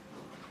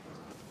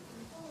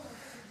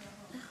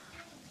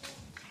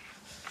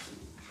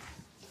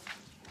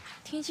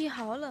天气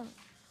好冷。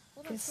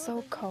It's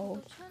so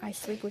cold. I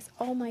sleep with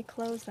all my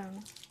clothes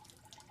on.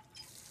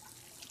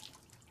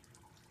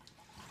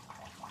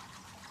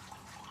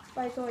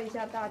 拜托一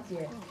下大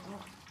姐。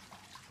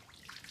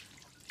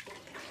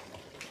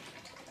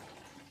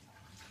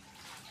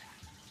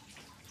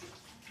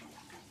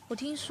我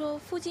听说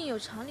附近有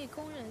厂里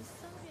工人3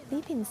月。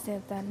Lipin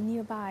said that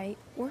nearby,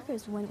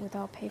 workers went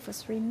without pay for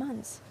 3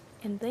 months.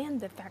 and then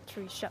the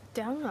factory shut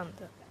down on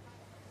them.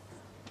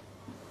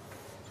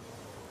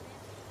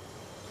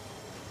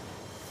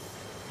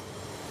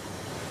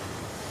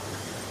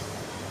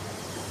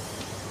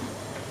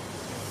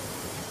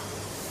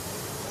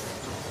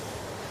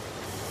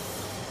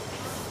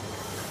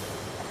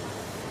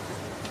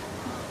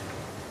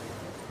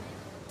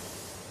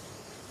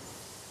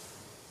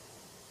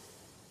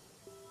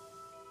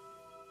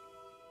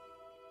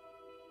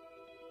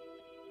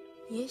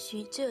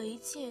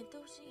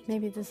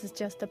 Maybe this is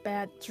just a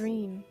bad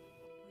dream.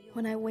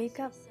 When I wake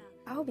up,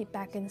 I'll be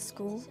back in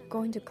school,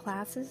 going to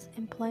classes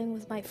and playing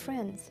with my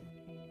friends.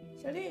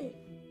 小丽，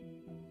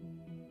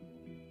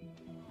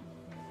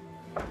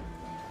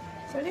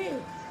小丽。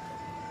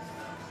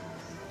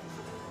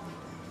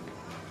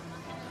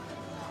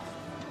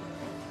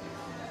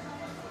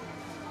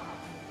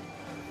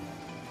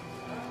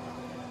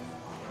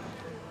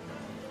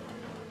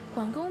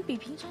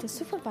The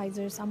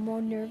supervisors are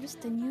more nervous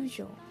than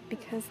usual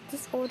because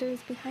this order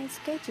is behind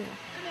schedule.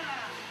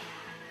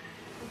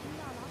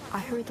 I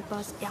heard the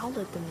boss yell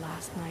at them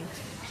last night.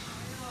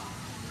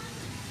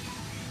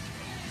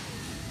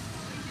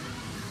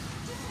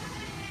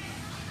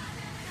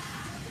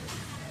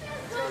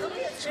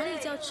 厂里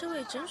叫车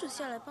位整数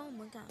下来帮我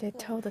们赶货。 They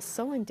told the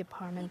sewing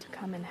department to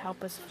come and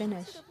help us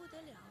finish.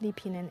 Li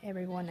Ping and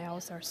everyone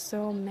else are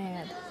so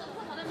mad.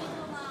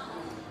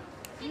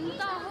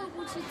 到后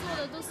部去做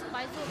的都是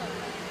白做的。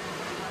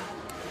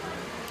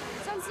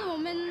上次我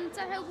们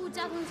在后部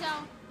加通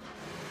宵，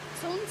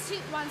从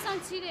晚上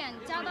7点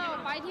加到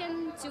白天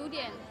9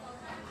点，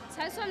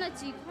才算了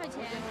几块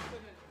钱。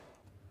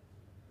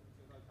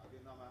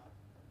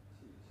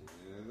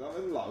他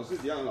们老是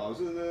这样，老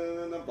是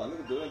那把那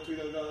个责任推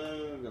到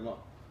什么？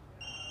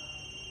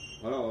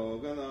完了，我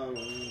跟他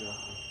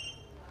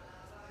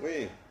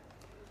喂，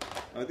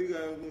这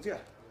个工具，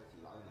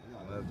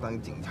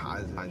当警察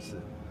还是。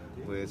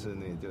 In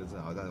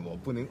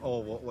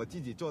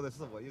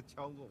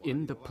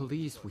the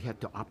police, we had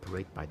to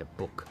operate by the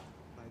book.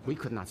 We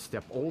could not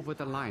step over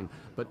the line,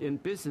 but in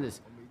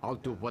business, I'll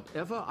do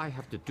whatever I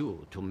have to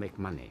do to make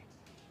money.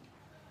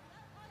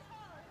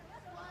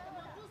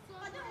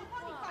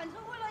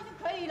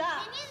 可以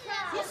了，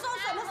你说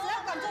什么时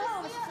候赶车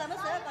后，什么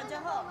时候赶车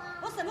后，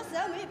我什么时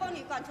候没有帮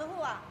你赶车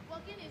后啊？我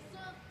跟你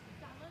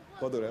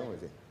说，嗰度兩回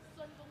事。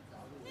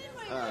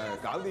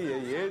搞啲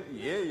嘢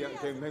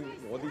聽唔聽？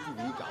我啲自己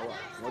搞啊！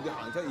我啲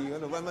行出去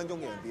嗰度分分鐘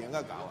人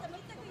家搞啊！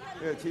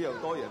因為車又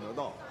多人又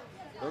多，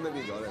咁你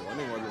變咗嚟講呢，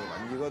我哋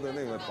民意嗰度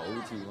呢，我保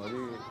持我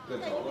啲即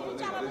係坐嗰度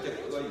呢，我啲即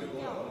係好多員工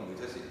嚟講唔會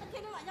出事。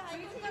天天晚上還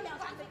有這個兩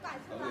萬趕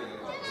車嘛？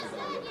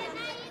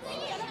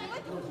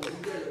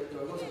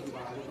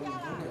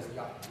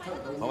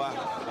好吧，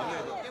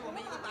給我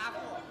們一個答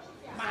覆，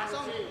馬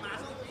上。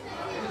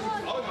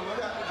好，同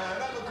學們，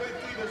那個可以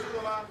對得住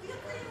的嗎？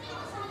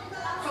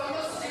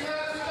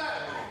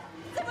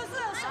 这不是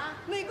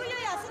每个月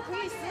呀，是可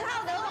以10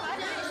号的，还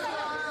是上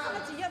了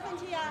几月份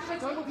去呀？全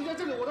部提在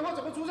这里，我的话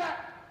怎么出去？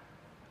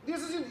这个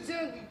事情你现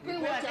在你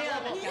跟我讲了，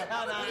你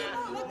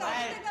帮我们搞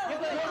这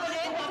个，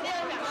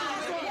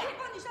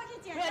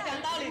不要讲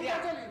道理的。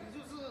在这里你就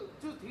是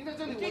停在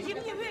这里。你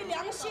们有没有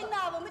良心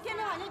呐？我们天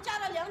天晚上加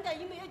了2点，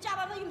又没有加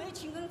班费，又没有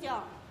请工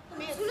奖，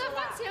除了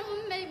饭钱，我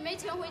们没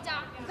钱回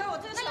家。你看我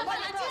这手腕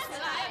都要死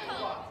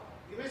了。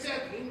你们现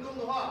在停工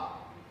的话。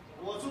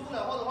 我出不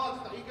了货的话，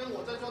就等于跟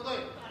我在作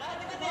对。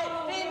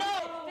对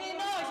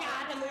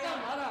下怎么干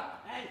嘛的？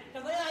哎，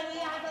怎么样？你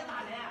还在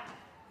打人？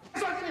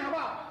算给你好不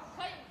好？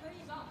可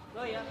以吧？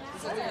可以啊。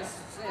是这样，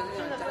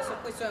假设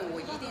会算，我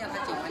一定要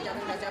他减完加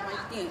班加班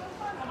一定。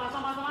干嘛？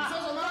你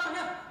说什么？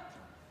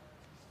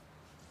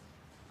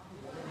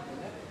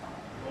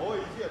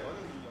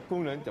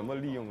 工人怎么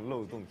利用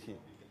漏洞器？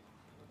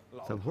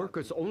 The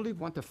workers only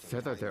want to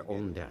feather their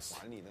own nest.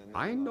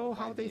 I know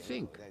how they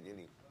think.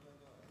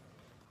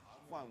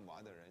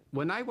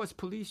 When I was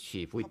police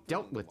chief, we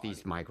dealt with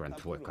these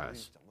migrant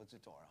workers.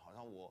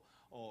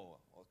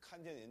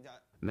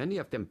 Many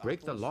of them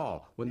break the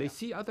law. When they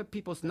see other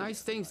people's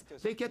nice things,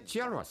 they get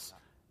jealous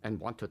and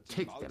want to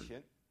take them.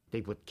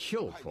 They would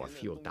kill for a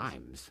few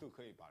dimes.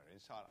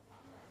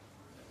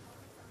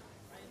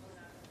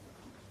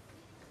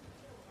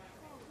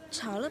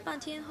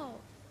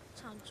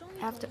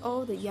 After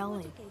all the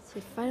yelling,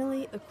 they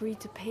finally agreed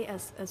to pay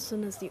us as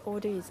soon as the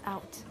order is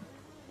out.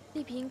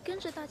 Li Ping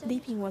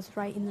was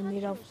right in the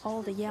middle of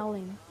all the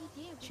yelling.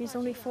 She's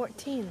only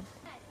 14,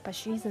 but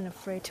she isn't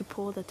afraid to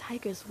pull the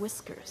tiger's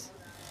whiskers.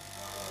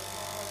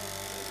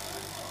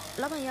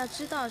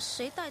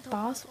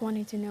 Boss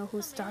wanted to know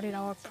who started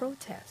our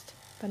protest,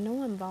 but no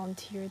one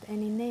volunteered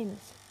any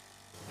names.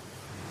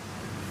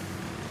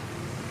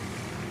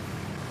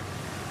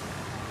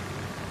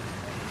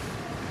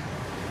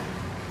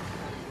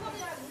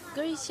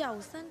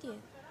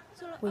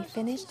 We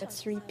finished at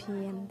 3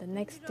 p.m. the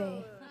next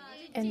day,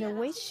 and the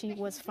wage sheet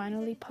was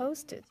finally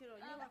posted.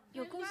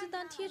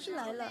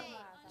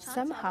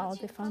 Somehow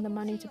they found the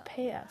money to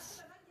pay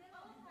us.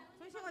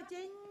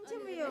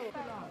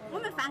 我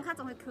们饭卡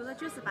总会扣了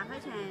98块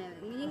钱，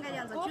应该这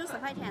样子90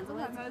块钱，总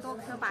会多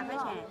扣8块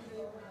钱。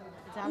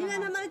你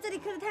看他妈的这里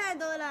扣的太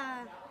多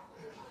了，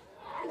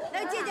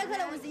那个姐姐扣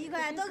了51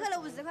块，多扣了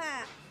50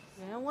块。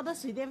我的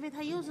水电费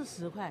他又是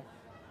10块，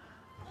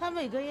他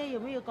每个月有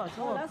没有搞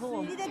错我扣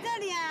我？你在这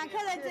里啊，扣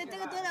了这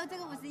个多了这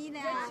个51的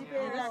啊。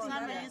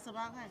318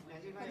块。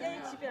好像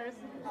724。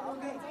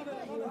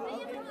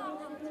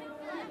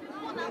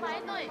不能排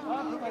队。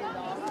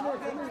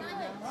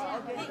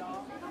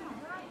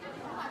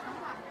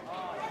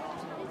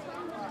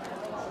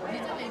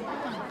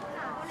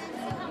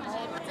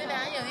这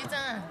俩有一张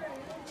啊。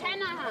签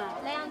了哈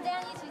，2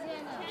张一起签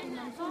的。你们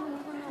终于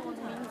看到我的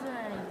名字哎。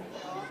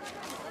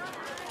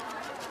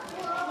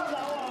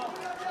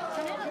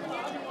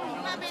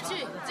那边去，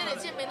这里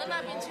签名的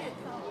那边去。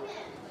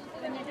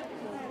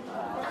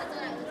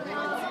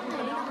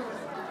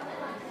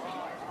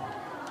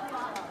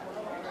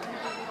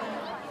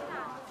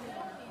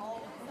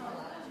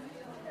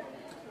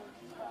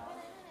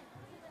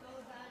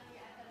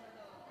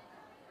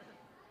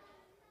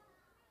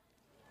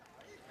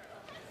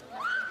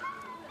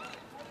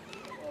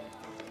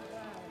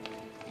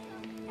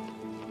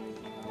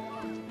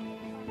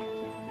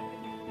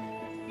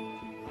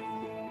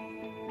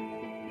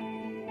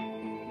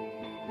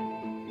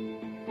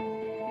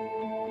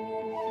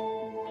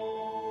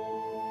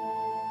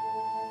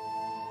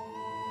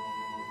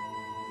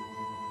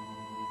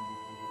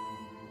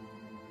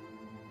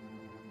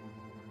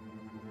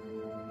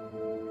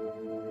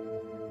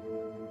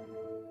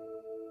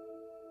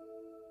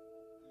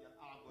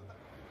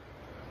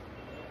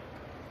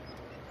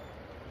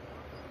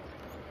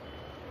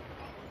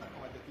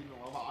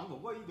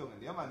我呢種人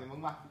哋啊嘛，你明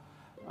嘛？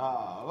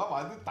啊，我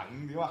話啲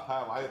等點啊，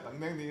係話要等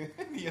聽你，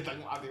你要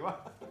等話點啊？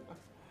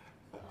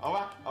好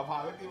吧，我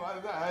怕佢電話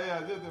真係，哎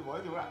呀，真係冇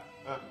得做啦，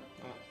對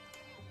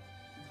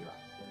吧？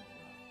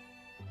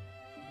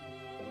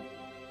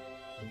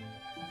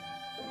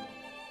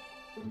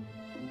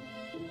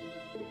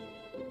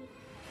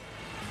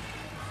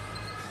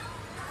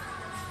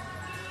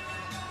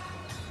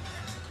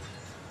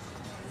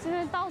这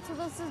边到处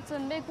都是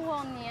准备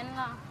过年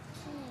了。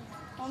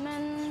我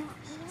们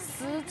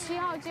17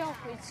号就要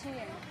回去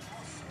耶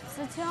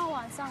，17号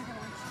晚上可能。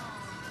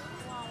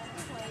哇，我不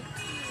回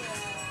去耶。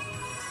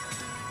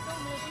都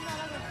没有听到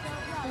那个车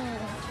票。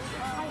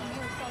他也没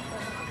有销售。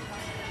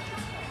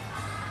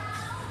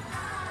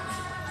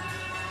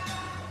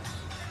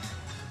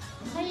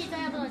穿一张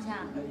要多少钱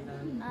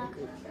啊？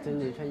整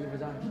理穿衣服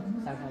上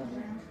3块。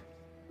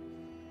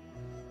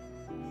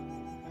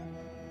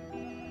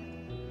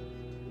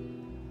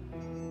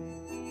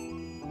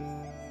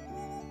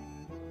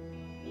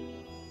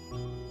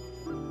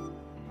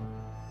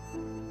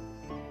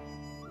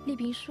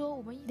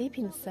Li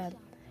Ping said,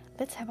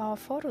 let's have our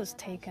photos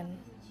taken.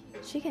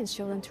 She can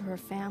show them to her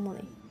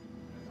family.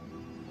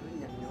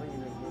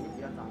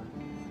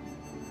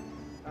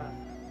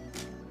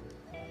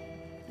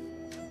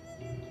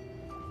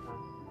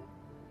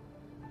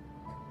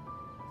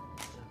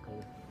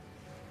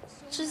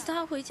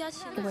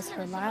 It was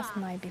her last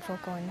night before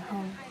going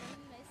home.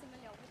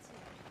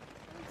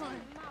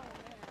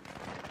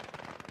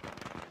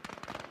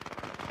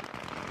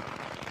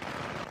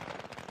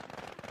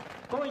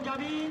 各位嘉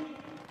宾、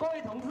各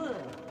位同志，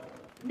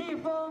立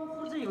丰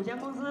富士有限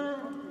公司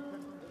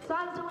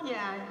3周年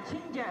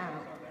庆奖。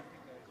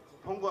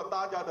通过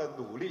大家的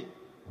努力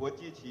和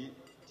支持，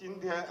今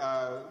天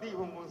立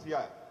丰公司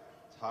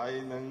才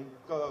能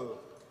够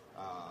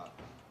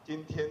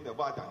今天的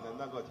发展的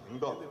那个程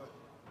度。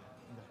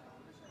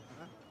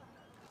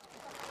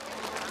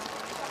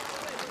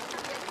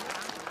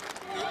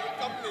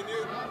今年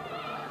要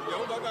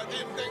有嗰個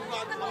簽訂文。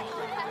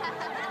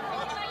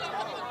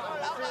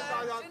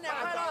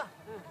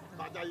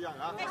大家一样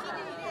啊！对，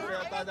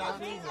大家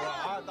辛苦了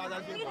啊！大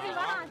家辛苦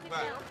了啊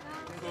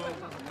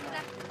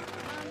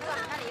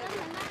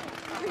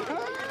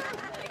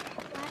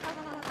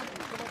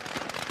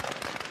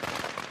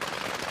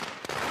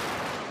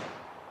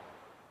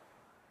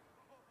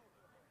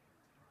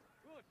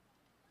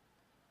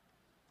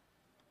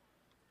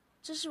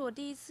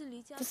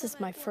！This is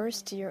my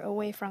first year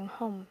away from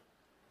home.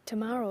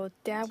 Tomorrow,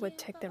 Dad will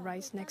take the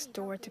rice next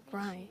door to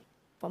grind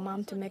for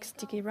Mom to make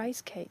sticky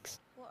rice cakes.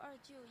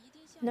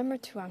 Number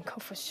 2 uncle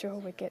for sure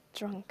will get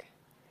drunk.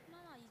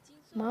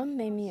 Mom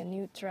made me a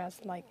new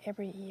dress like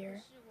every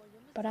year,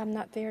 but I'm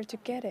not there to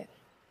get it.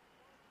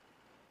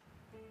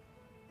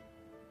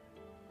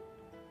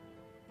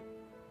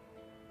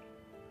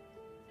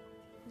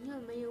 你有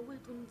没有胃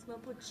口？你怎么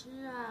不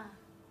吃啊？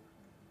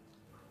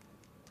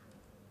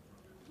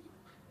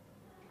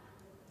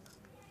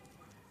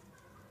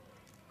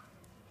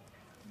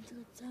你这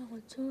个家伙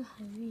真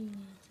好运哎，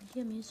整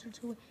天没事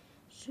就会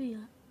睡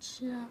啊、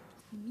吃啊，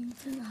你命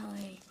真好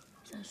哎，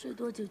想睡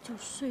多久就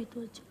睡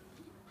多久。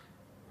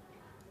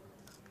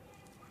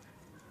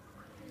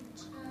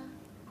吃啊，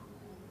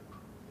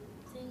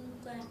真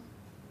乖。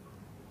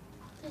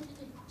对，就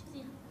这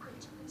样，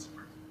吃吧吃。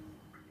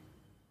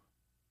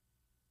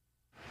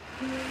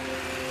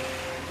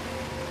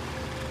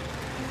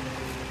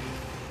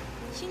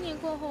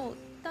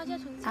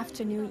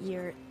 After New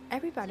Year,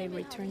 everybody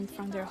returned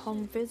from their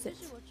home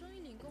visits.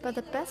 But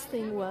the best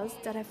thing was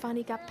that I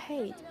finally got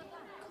paid.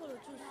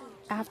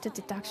 After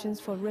deductions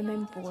for room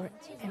and board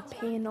and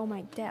paying all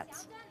my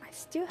debts, I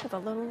still have a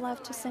little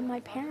left to send my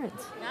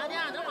parents.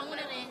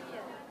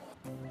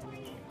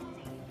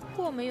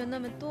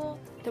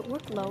 The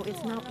workload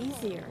is now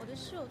easier.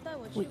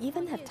 We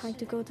even have time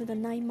to go to the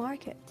night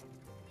market.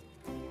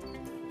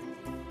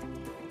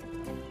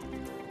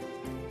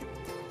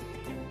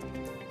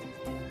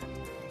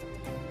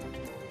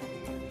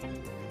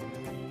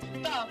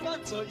 打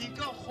扮着一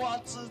个花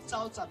枝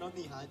招展的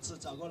女孩子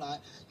走过来，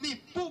你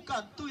不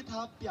敢对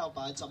她表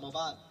白怎么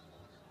办？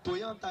不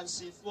用担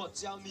心，我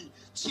教你。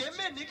前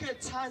面你可以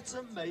插一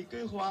支玫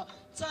瑰花，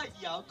再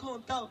遥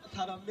控到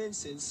她的面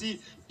前去，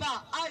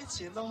把爱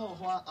情的火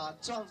花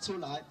撞出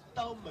来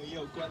都没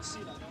有关系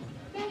的。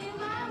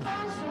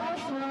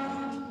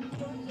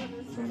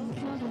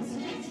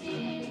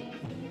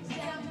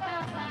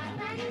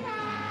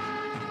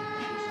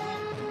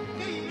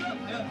第一个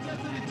朋友在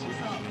这里介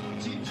绍，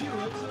情趣为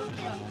主，2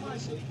块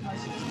钱开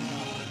始介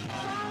绍。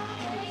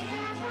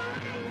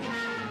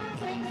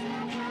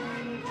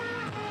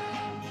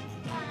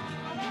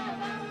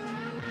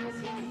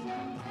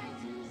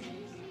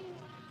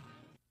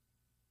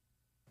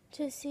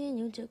这些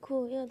牛仔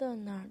裤要到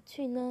哪儿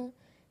去呢？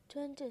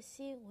穿这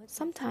些我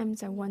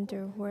Sometimes I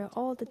wonder where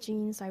all the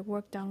jeans I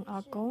worked on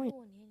are going.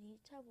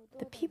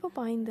 The people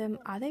buying them,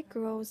 are they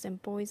girls and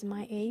boys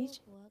my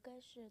age?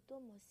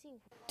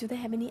 Do they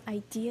have any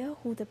idea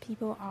who the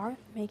people are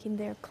making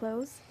their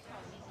clothes?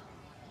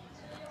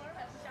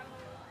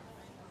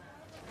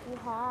 你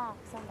好，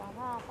想把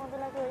它放在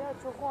那个要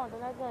出货的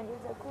那个牛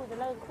仔裤的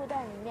那个裤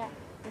袋里面，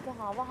你看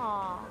好不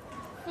好？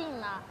信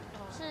了，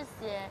是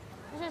写，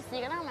就是写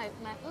给那个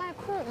买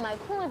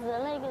裤子的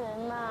那个人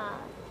嘛。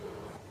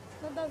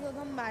那到时候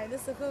他买的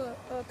时候，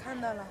看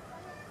到了，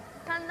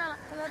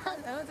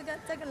然后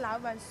再跟老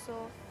板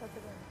说他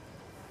这个。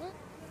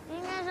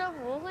应该说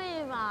不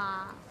会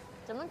吧？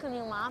怎么可能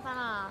有麻烦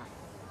啊？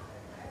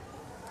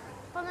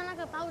放在那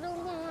个包装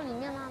袋里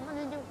面啊，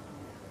那就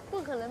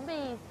不可能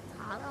被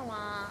查到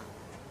吗？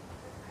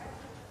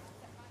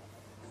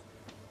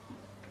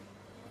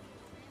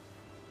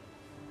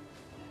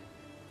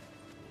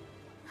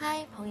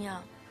嗨，朋友，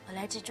我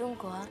来自中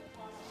国。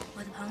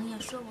我的朋友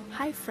说我们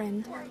Hi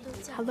friend,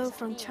 hello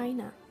from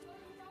China.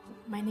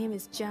 My name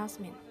is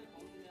Jasmine.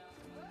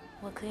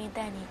 我可以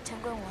带你参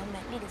观我美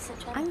丽的四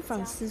川。 I'm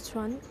from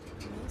Sichuan.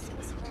 你喜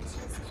不喜欢吃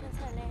四川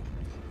菜嘞？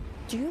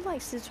 Do you like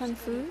Sichuan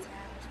food?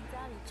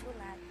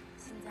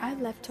 I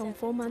left home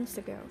 4 months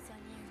ago.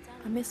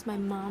 I miss my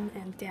mom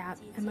and dad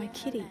and my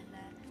kitty.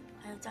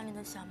 还有家里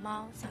的小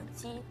猫、小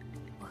鸡。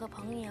我和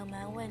朋友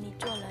们为你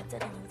做了这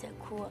条牛仔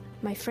裤。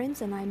 My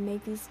friends and I made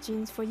these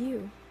jeans for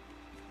you.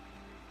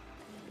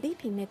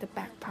 Lipi made the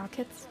back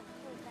pockets.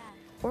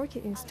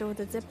 Orchid installed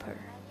the zipper.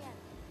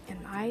 And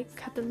I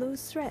cut the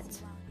loose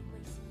threads.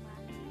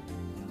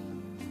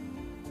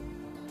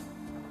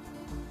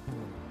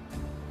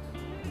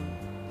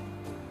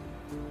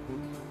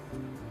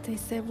 They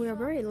said we are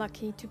very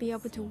lucky to be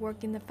able to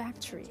work in the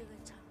factory.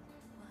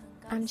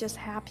 I'm just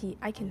happy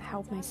I can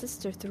help my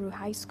sister through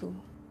high school.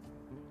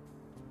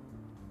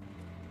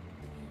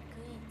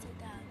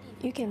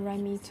 You can write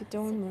me to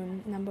dorm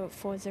room number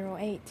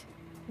 408,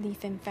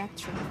 Li-Fan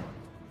Factory,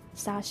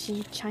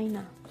 Shaxi,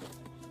 China.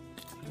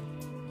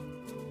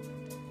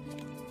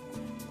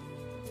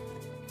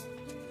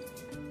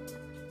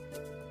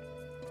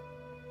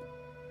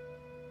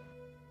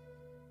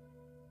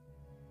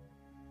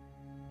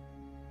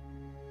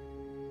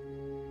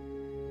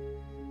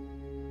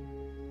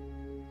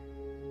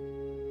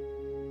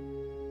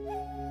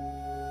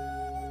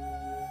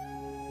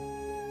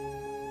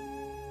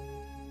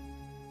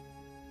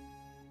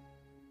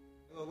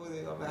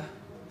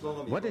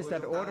 What is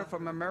that order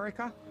from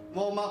America?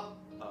 Warm up.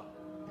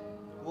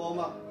 Warm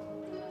up.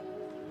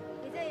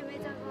 你这有没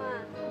有长过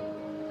啊？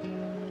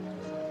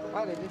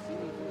把你的行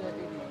李放在这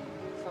里，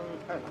上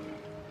2楼。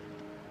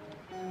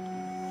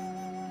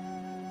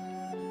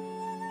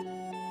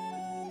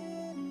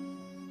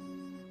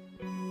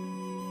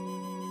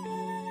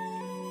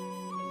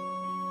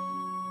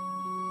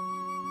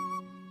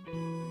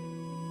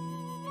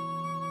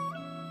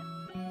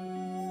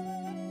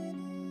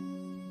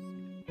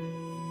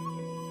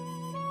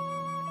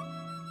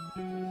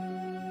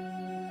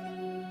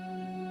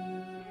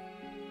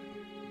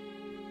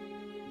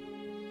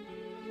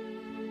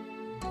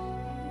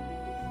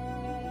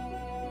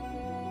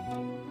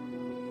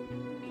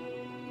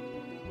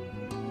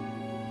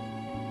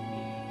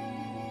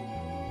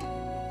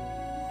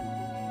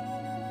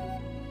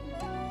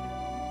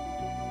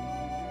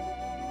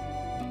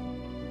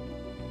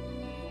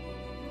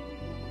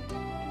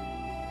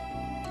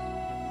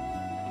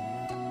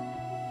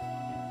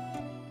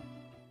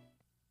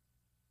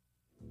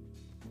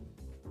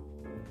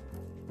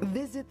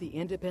Visit the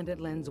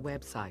Independent Lens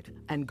website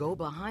and go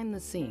behind the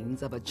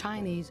scenes of a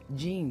Chinese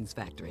jeans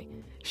factory.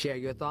 Share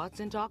your thoughts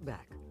and talk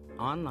back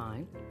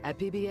online at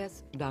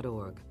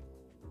pbs.org.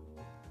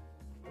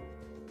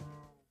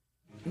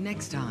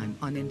 Next time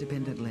on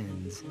Independent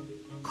Lens,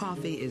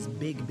 coffee is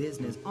big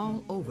business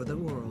all over the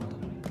world.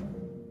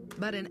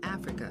 But in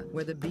Africa,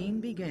 where the bean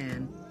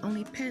began,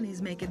 only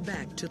pennies make it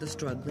back to the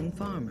struggling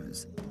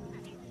farmers.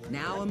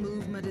 Now a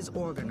movement is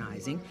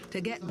organizing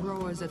to get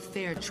growers a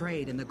fair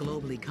trade in the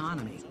global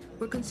economy,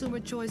 where consumer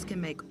choice can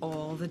make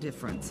all the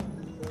difference.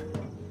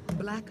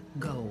 Black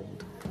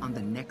Gold on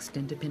the next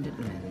Independent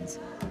Lens.